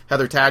crime,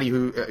 Heather Taddy,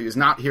 who is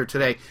not here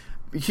today,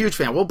 huge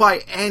fan. We'll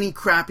buy any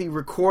crappy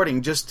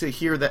recording just to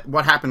hear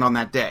what happened on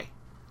that day.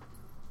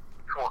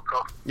 Cool.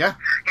 Yeah.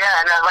 Yeah,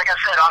 and like I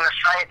said, on the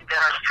site,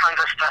 there's tons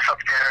of stuff up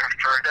there.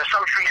 There's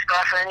some free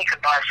stuff, and then you can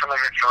buy some of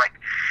it for, like,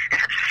 if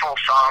it's a full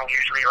song,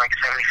 usually like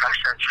 75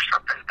 cents or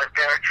something. But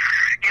there's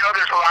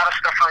a lot of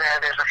stuff on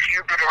there. There's a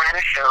few big arena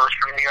shows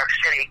from New York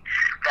City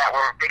that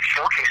were big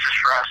showcases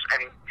for us,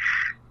 and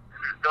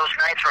those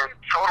nights were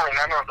totally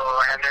memorable,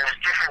 and there's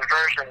different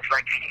versions.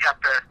 Like, you got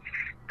the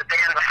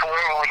band before,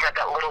 well, you had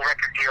that little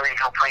record deal,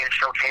 playing a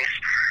showcase.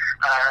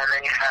 And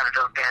then you have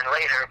the band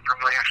later,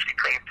 who actually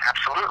played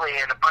Absolutely,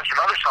 and a bunch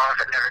of other songs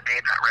that never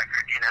made that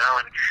record,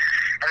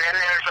 And then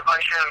there's a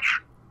bunch of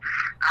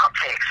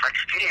outtakes, like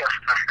studio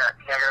stuff that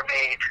never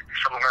made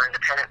some of our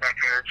independent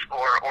records,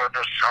 or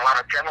there's a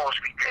lot of demos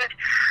we did.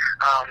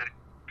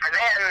 And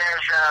then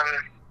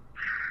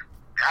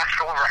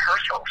actual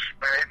rehearsals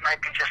where it might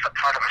be just a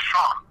part of a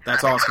song.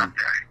 That's awesome.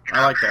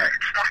 I like that.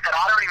 Stuff that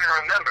I don't even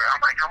remember.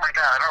 I'm like, oh my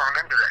God, I don't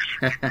remember this.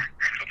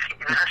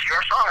 Is this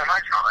your song or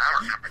my song? I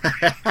don't remember.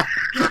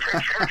 So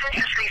it's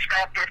interesting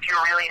stuff if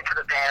you're really into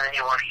the band and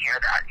you want to hear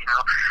that, you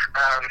know.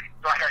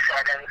 Like I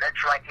said, and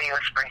it's like me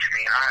with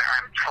Springsteen.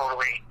 I'm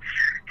totally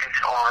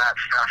into all that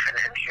stuff and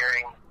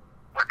hearing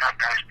what that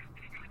guy's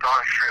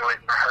going through in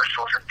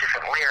rehearsals and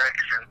different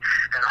lyrics and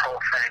the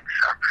whole thing.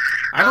 So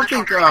I don't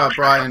think,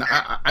 Brian,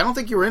 I don't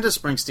think you were into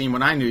Springsteen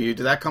when I knew you.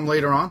 Did that come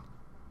later on?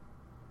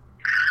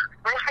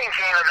 Springsteen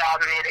came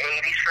about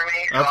mid-'80s for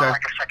me, so Okay. I'm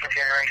like a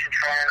second-generation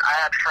fan. I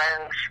had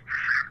friends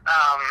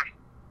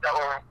that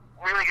were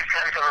really good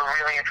friends that were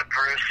really into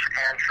Bruce,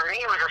 and for me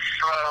it was a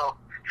slow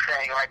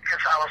thing, like, because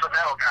I was a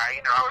metal guy,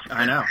 you know.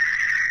 I know.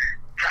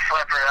 Def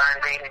Leppard,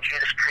 Iron Maiden,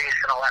 Judas Priest,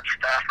 and all that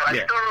stuff, but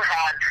I still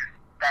had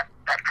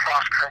that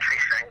cross-country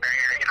thing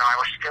there, you know. I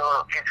was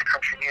still into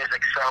country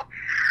music, so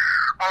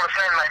all of a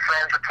sudden my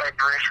friends would play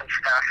Bruce and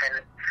stuff,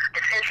 and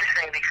it's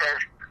interesting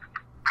because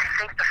I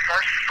think the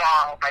first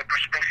song by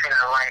Bruce Springsteen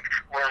I liked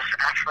was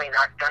actually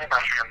not done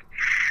by him.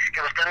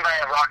 It was done by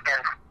a rock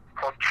band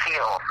called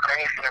Keel. I don't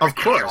know if you know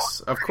Keel.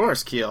 Of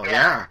course, Keel,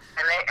 yeah.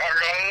 And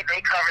they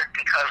covered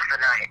Because of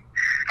the Night.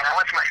 And I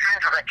went to my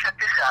friends and I was like, check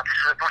this out. This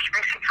is a Bruce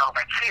Springsteen song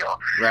by Keel.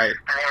 Right.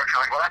 And they were kind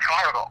of like, well, that's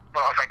horrible.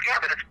 Well, I was like,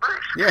 yeah, but it's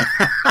Bruce. Yeah.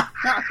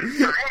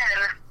 So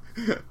then,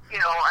 you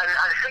know,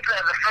 I think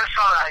that the first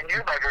song I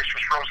knew by Bruce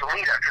was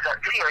Rosalita, because that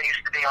video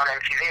used to be on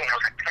MTV, and it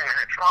was like 10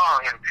 minutes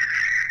long, and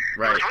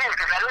right. it was weird,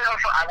 because I didn't know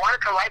if I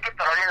wanted to like it,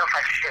 but I didn't know if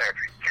I should,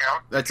 you know?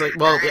 That's like,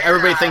 well,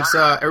 everybody thinks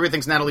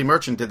Natalie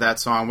Merchant did that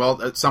song.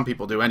 Well, some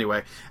people do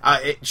anyway.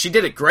 She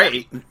did it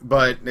great,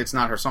 but it's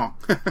not her song.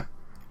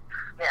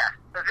 Yeah.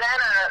 But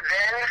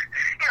then,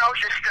 you know,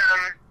 just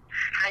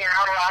hanging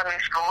out a lot in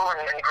school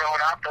and growing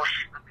up,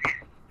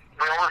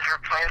 we always were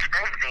playing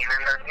Springsteen,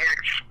 and the music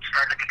just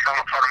started to become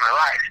a part of my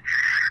life.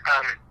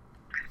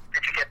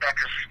 Did you get that?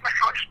 Because my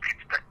phone just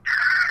beeped. But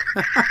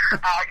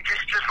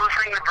just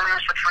listening to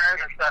Bruce with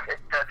friends and stuff,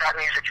 that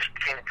music just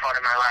became a part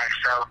of my life.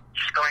 So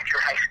just going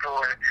through high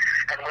school,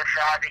 and with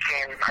that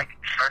I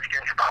started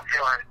getting to Bob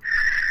Dylan,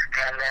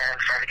 and then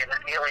started getting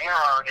to Neil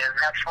Young, and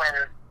that's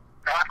when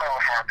that all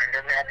happened.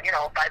 And then, you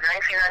know, by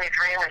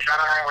 1993, when John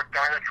and I were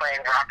done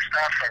playing rock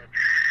stuff and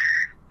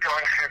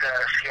going through the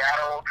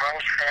Seattle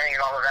drums thing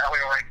and all of that, we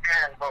were like,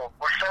 man, well,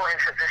 we're so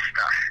into this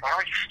stuff. Why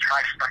don't we just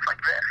try stuff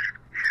like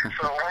this?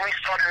 So when we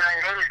started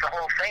 9 Days, the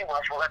whole thing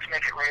was, well, let's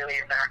make it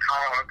really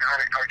Americana,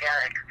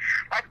 organic,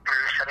 like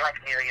Bruce and like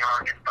Neil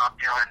Young and Bob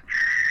Dylan.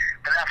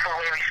 And that's the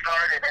way we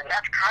started, and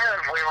that's kind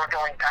of where we're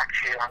going back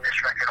to on this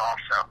record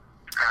also.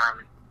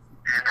 And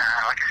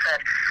like I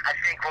said, I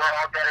think we're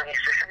all better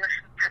musicians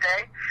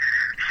today,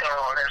 so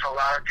there's a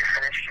lot of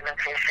different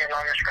instrumentation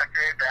on this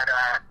record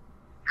that,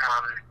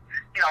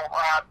 you know,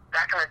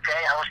 back in the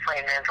day I was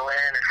playing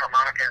mandolin and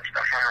harmonica and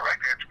stuff on our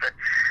records, but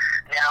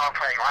now I'm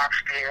playing lap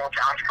steel,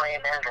 John's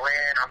playing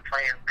mandolin, I'm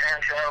playing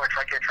banjo. It's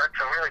a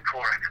really cool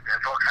record.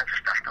 There's all kinds of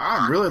stuff going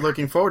on. I'm really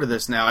looking forward to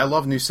this now. I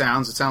love new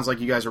sounds. It sounds like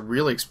you guys are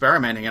really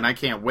experimenting, and I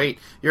can't wait.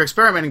 You're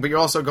experimenting, but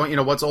you're also going, you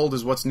know, what's old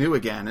is what's new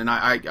again, and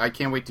I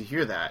can't wait to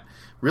hear that.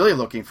 Really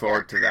looking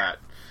forward to that.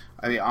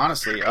 I mean,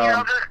 honestly. You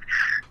know,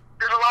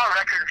 there's a lot of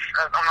records,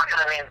 I'm not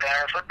going to name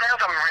bands, but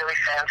bands I'm really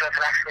fans of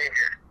and actually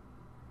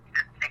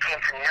became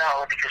to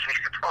know because we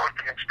support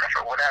them and stuff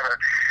or whatever.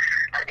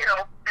 You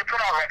know, they put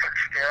out records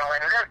still,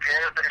 and they're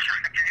good, but it's just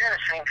like you're doing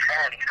the same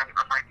thing. And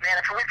I'm like, man,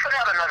 if we put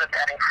out another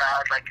Batting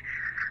Crowd, like,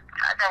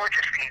 that would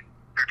just be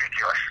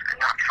ridiculous and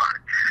not fun.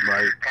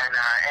 Right.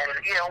 And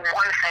you know,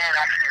 one fan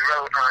actually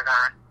wrote on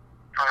our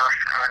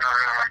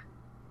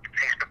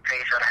Facebook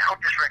page that I hope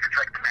this record's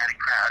like the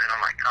Batting Crowd, and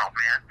I'm like, oh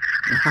man.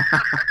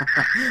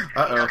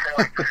 Uh-oh. Nothing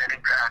like the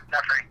Batting Crowd,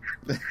 nothing.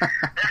 There's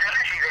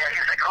energy there.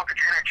 He's like, I hope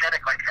it's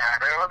energetic like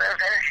that. Well,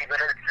 there's energy, but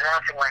it's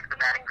nothing like the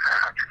Batting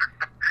Crowd.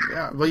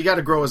 Yeah, well, you got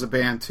to grow as a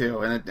band too,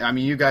 and I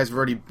mean, you guys have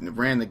already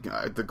ran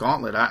the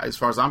gauntlet as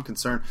far as I'm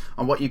concerned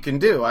on what you can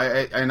do.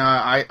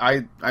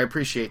 I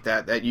appreciate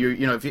that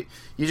you know, if you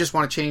just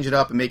want to change it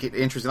up and make it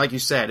interesting, like you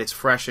said, it's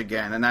fresh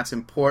again, and that's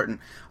important.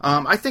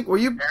 I think, were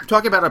you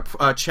talking about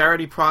a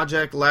charity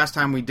project last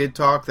time we did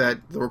talk,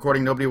 that the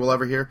recording nobody will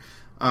ever hear?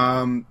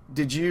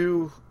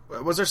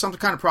 Was there some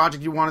kind of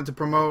project you wanted to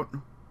promote?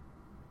 I'm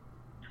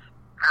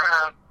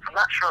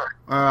not sure.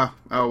 Oh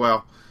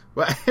well.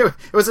 Well,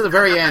 it was at the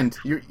very end.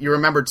 You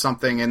remembered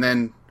something, and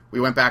then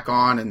we went back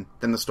on, and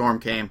then the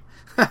storm came.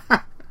 Yeah, I'm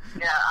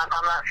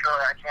not sure.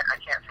 I can't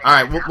say. All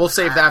right, we'll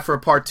save that for a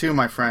part 2,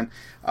 my friend.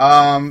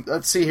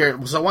 Let's see here.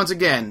 So once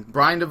again,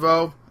 Brian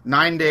DeVoe,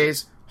 9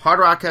 Days,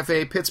 Hard Rock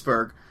Cafe,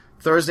 Pittsburgh,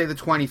 Thursday the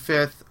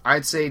 25th.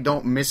 I'd say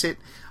don't miss it.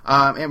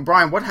 And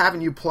Brian, what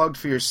haven't you plugged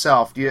for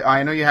yourself?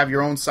 I know you have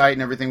your own site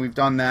and everything. We've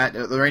done that.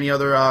 Are there any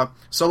other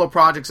solo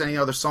projects, any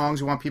other songs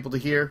you want people to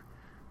hear?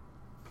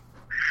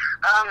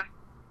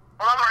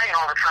 Well, I'm writing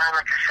all the time,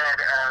 like I said.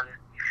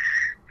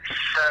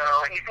 So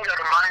you can go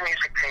to my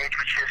music page,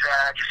 which is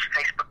just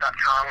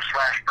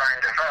facebook.com/Brian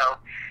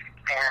DeVoe.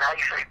 And I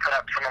usually put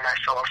up some of my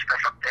solo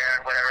stuff up there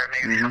and whatever,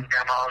 maybe some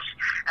demos.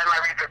 And my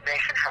Reverb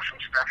Nation has some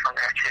stuff on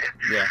there too,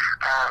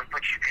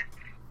 which you could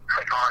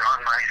click on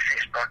my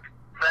Facebook.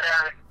 But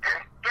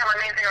yeah, my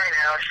main thing right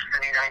now is just the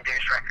new 9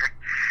 Days record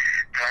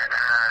and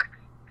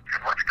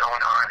what's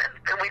going on.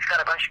 And we've got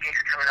a bunch of gigs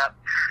coming up.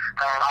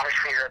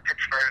 Obviously the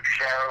Pittsburgh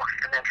show,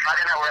 and then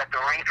Friday night we're at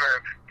the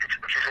Reverb,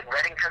 which is in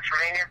Reading,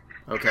 Pennsylvania.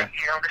 Okay.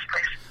 You know this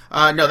place?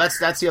 No,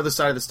 that's the other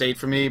side of the state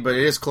for me, but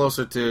it is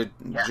closer to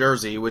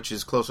Jersey, which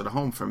is closer to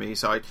home for me.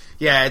 So,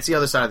 it's the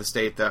other side of the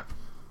state, though.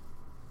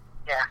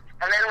 Yeah.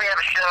 And then we have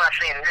a show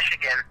actually in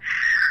Michigan,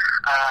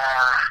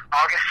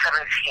 August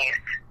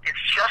 17th. It's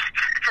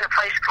in a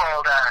place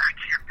called, I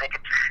think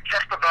it's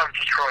just above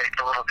Detroit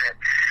a little bit,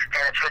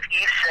 and it's with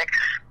E6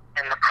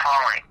 and The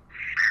Calling.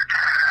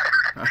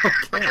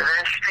 Which is an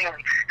interesting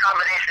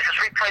combination because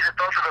we played with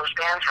both of those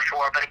bands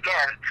before, but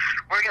again,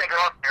 we're going to go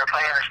up there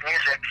playing this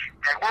music,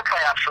 and we'll play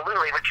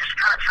Absolutely, which is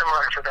kind of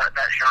similar to that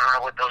genre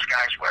what those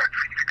guys were,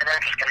 and they're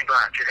just going to go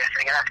out and do their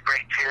thing, and that's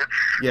great too.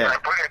 Yeah.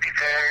 But we're going to be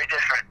very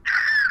different.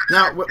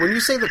 Now, when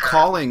you say The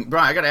Calling,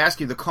 Brian, I got to ask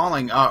you, The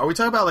Calling, are we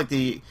talking about like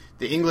the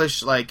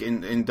English like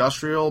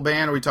industrial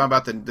band, or are we talking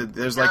about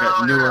there's like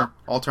a newer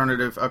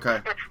alternative?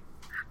 Okay.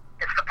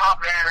 It's the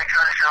pop band that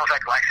kind of sounds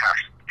like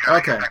Lifehouse.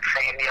 Okay.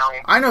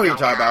 I know who you're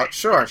talking about.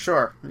 Sure.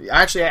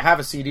 I actually have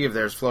a CD of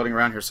theirs floating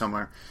around here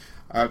somewhere.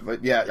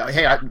 But yeah,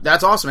 hey,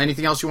 that's awesome.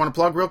 Anything else you want to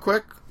plug real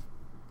quick?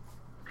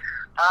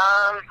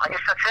 I guess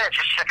that's it.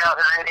 Just check out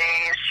 9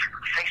 Days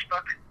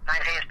Facebook,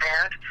 9 Days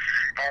Band,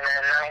 and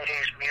then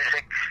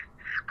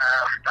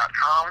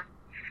 9daysmusic.com.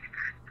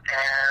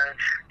 And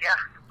yeah,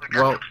 we've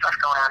got some stuff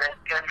going on.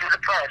 Go to the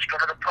pledge. Go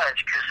to the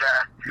pledge because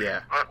we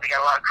got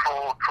a lot of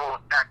cool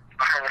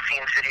behind the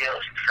scenes videos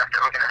and stuff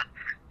that we're gonna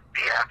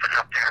be putting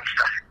up there and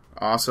stuff.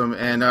 Awesome.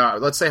 And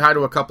let's say hi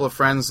to a couple of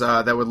friends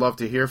that would love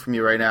to hear from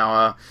you right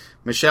now.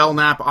 Michelle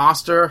Knapp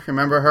Oster,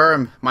 remember her,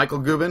 and Michael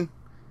Gubin?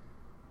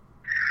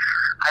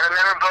 I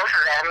remember both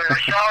of them. And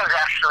Michelle has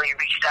actually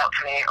reached out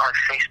to me on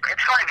Facebook.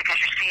 It's funny because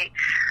you see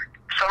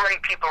so many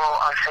people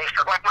on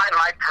Facebook. Like my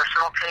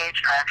personal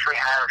page, I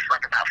actually have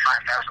like about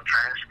 5,000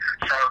 friends.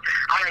 So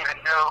I don't even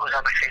know who's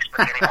on my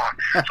Facebook anymore.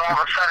 So all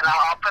of a sudden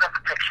I'll put up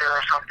a picture or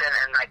something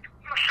and like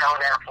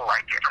Michelle Knapp will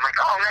like it. I'm like,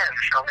 oh man,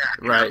 Michelle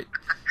Knapp. Right.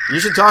 You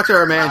should talk to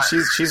her, man.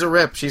 She's a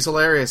rip. She's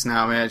hilarious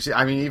now, man.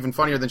 Even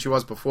funnier than she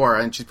was before.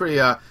 And she's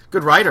pretty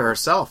good writer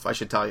herself, I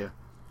should tell you.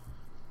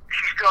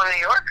 She's still in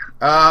New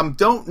York?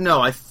 Don't know.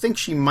 I think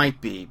she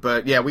might be.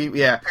 But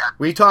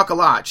we talk a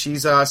lot.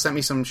 She's sent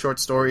me some short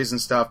stories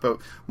and stuff, but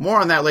more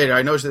on that later.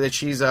 I know that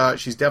she's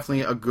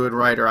definitely a good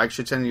writer. I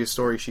should send you a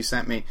story she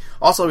sent me.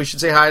 Also, we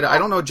should say hi to, I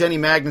don't know Jenny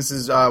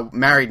Magnus's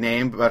married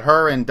name, but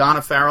her and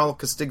Donna Farrell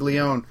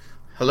Castiglione.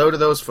 Hello to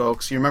those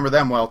folks. You remember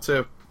them well,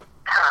 too.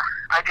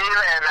 I do,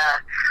 and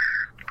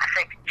I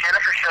think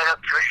Jennifer showed up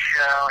to a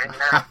show in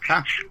Myrtle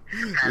Beach.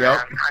 And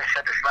I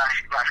said this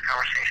last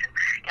conversation.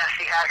 Yeah,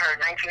 she had her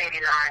 1989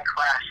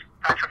 class,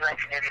 class of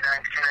 1989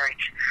 Center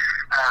Reach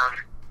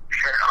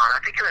shirt on. I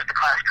think it was the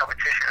class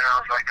competition, and I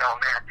was like, oh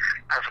man.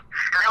 And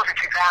that was in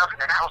 2000,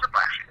 and that was a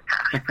blast.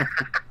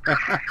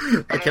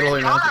 I can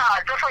only imagine. I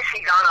definitely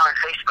see Donna on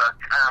Facebook.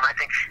 I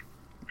think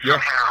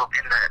somehow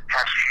in the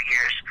past few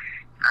years.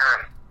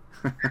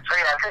 So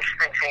yeah, it's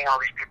interesting seeing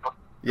all these people.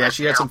 Yeah,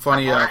 she had some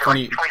funny.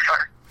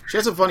 She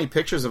had some funny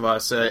pictures of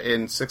us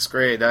in 6th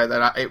grade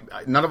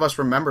that none of us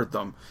remembered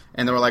them,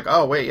 and they were like,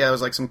 "Oh wait, yeah, it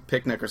was like some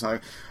picnic or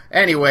something."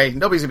 Anyway,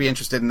 nobody's gonna be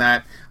interested in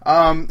that.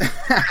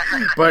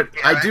 But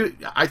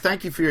I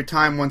thank you for your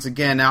time once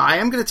again. Now, I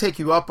am gonna take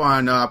you up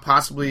on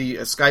possibly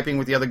Skyping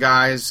with the other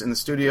guys in the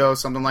studio,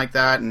 something like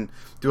that, and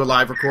do a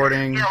live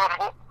recording. Yeah,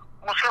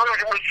 we'll see what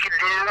we can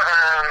do.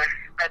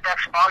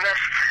 That's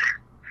August.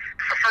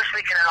 The first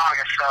weekend in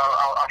August, so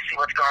I'll see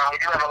what's going on. We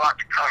do have a lot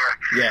to cover.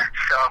 Yeah.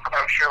 So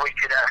I'm sure we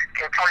could,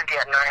 it'll probably be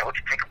at night. We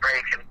could take a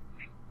break and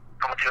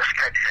come do a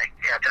Skype thing.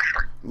 Yeah,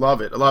 definitely.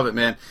 Love it,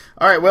 man.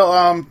 All right,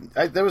 well,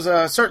 there was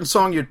a certain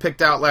song you'd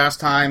picked out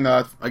last time.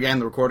 Again,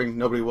 the recording,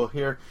 nobody will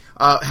hear.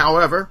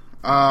 However,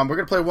 we're going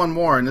to play one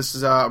more, and this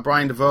is a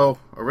Brian DeVoe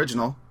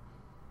original.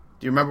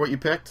 Do you remember what you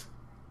picked?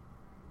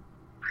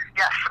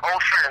 Yes,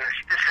 Old Friends.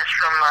 This is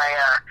from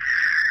my,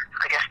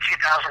 I guess,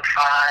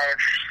 2005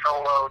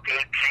 solo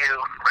debut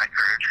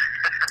record.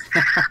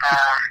 This is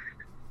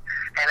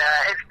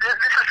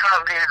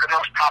probably the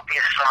most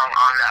popular song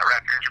on that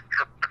record.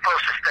 The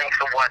closest thing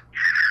to what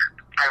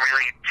I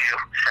really do.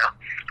 So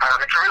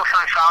it's a real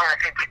fun song. I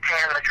think we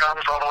pan the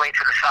drums all the way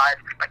to the side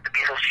like the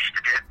Beatles used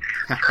to do.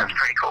 So that's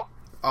pretty cool.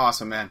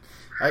 Awesome, man.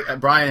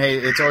 Brian, hey,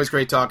 it's always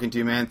great talking to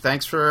you, man.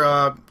 Thanks for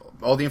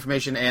all the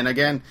information. And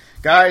again,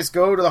 guys,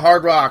 go to the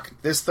Hard Rock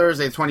this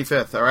Thursday, the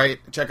 25th, all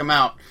right? Check them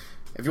out.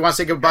 If you want to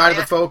say goodbye to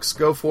the folks,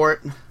 go for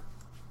it. Goodbye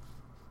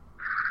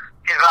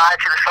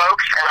to the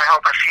folks, and I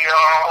hope I see you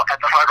all at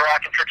the Hard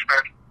Rock in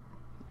Pittsburgh.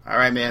 All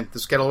right, man.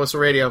 This is Kettle Whistle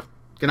Radio.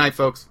 Good night,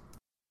 folks.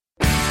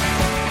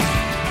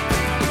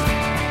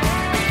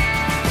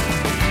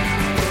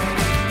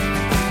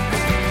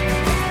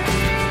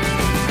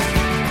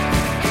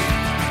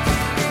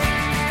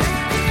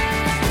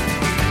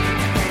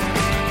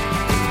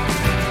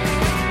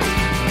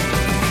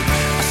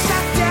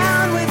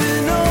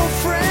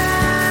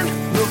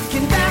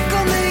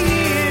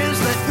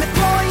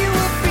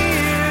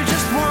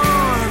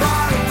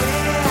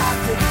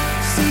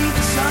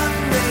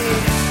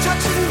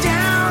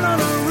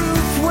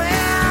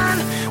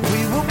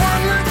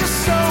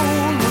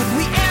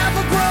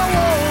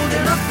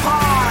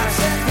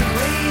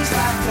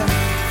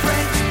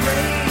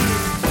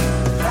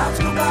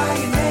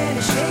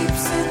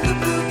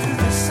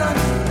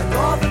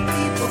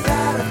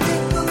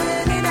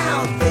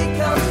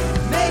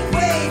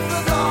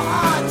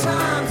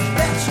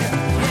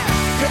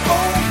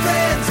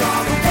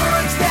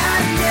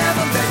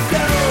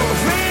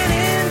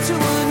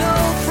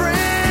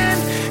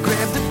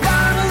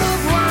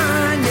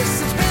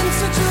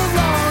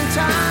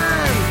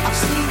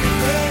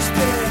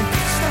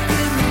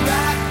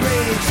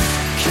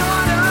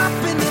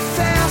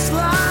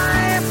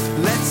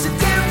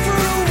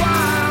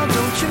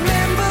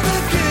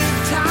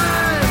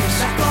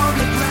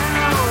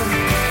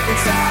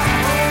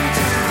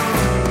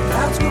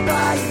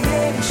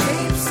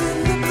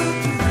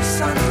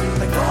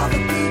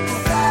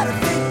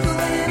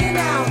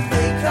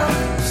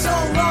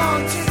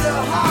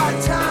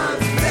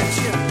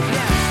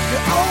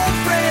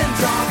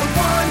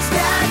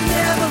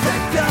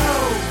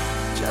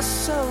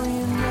 tell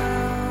you now.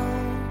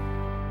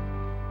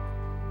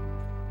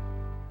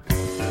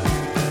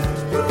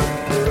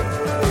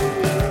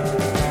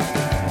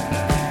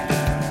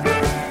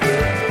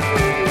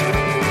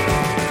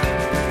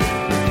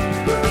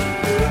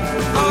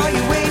 Are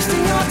you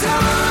wasting your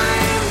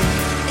time?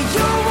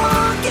 You're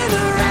walking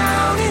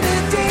around in a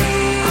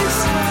daze,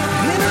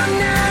 in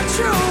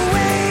unnatural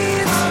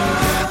ways.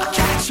 I'll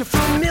catch a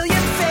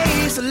familiar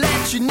face, I'll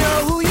let you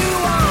know who you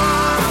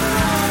are,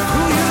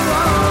 who you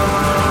are.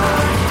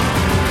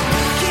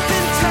 Keep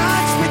in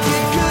touch with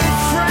your good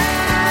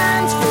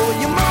friends, for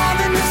you're more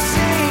than the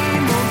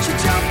same. Won't you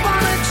jump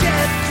on a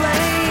jet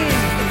plane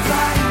and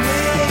fly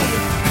away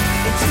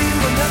into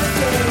another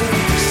day?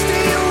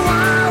 Stay a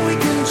while, we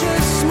can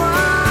just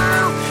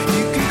smile.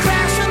 You can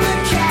crash on the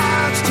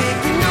couch,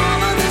 taking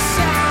all of the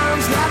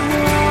sounds that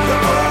warm.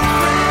 Your old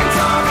friends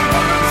are the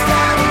ones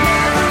that'll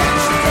never let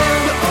you down.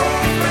 Your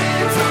old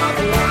friends are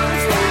the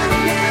ones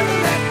that'll never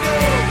let go.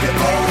 Your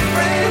old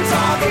friends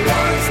are the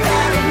ones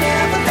that'll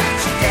never let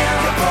you down.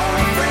 Your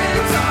old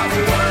friends are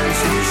the ones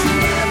who should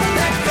never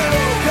let go.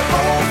 Your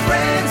old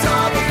friends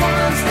are the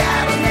ones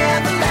that'll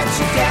never let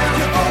you down.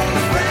 Your old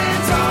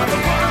friends are the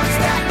ones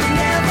that will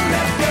never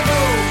let go.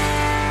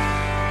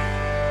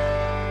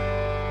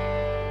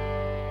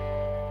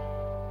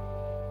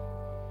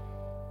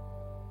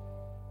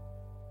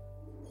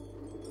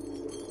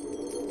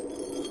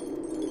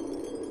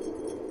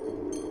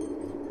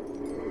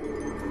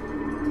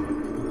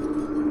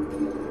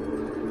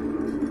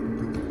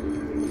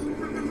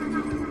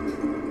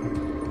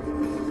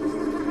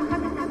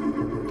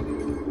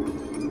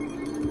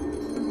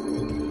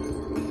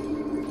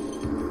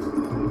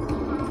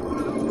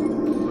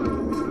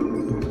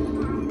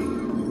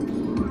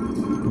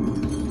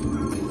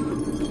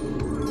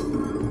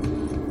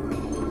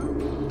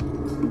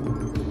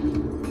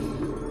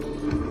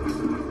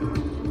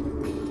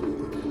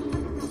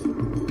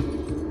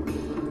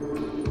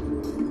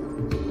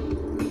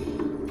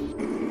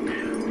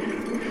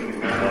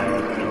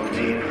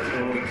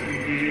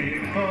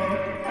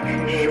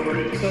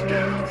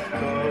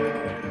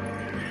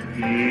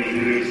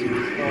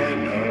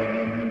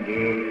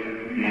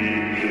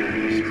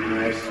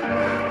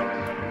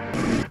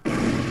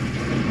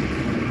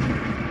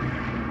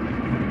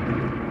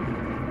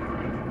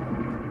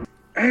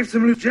 I have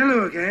some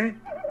Jello, okay?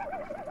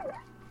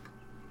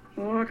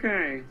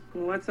 Okay,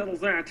 well, that settles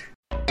that.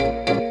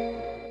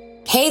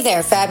 Hey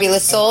there,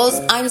 fabulous souls.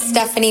 I'm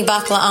Stephanie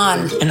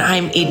Baklaan. And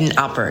I'm Eden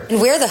Alpert.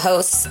 And we're the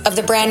hosts of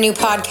the brand new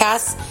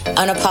podcast,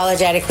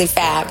 Unapologetically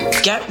Fab.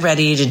 Get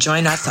ready to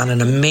join us on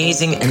an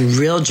amazing and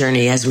real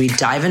journey as we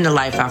dive into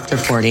life after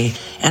 40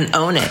 and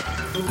own it.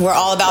 We're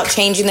all about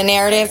changing the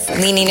narrative,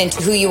 leaning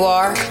into who you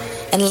are,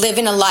 and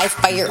living a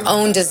life by your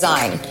own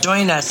design.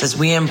 Join us as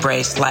we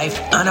embrace life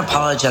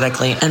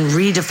unapologetically and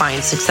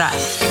redefine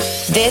success.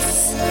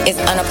 This is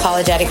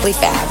Unapologetically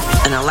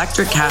Fab, an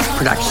Electric Cast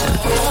production.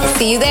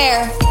 See you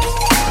there.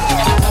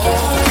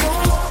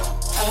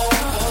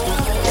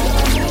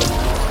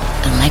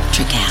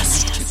 Electric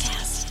Cast.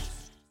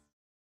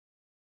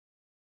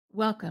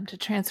 Welcome to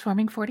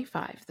Transforming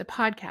 45, the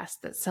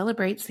podcast that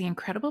celebrates the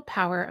incredible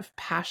power of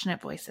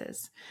passionate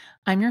voices.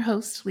 I'm your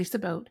host, Lisa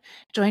Boat.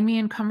 Join me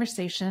in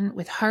conversation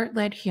with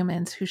heart-led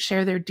humans who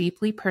share their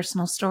deeply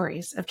personal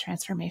stories of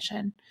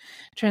transformation.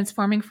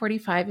 Transforming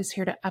 45 is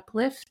here to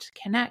uplift,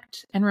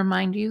 connect, and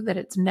remind you that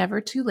it's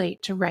never too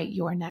late to write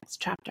your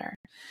next chapter.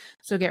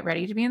 So get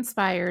ready to be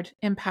inspired,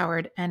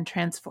 empowered, and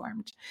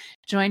transformed.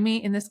 Join me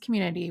in this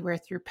community where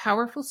through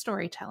powerful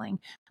storytelling,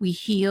 we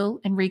heal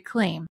and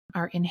reclaim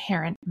our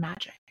inherent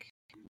magic.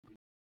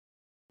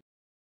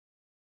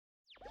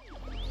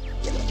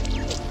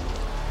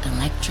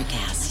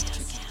 Electricast.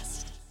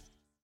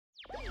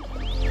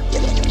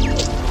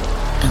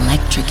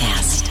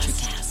 Electricast.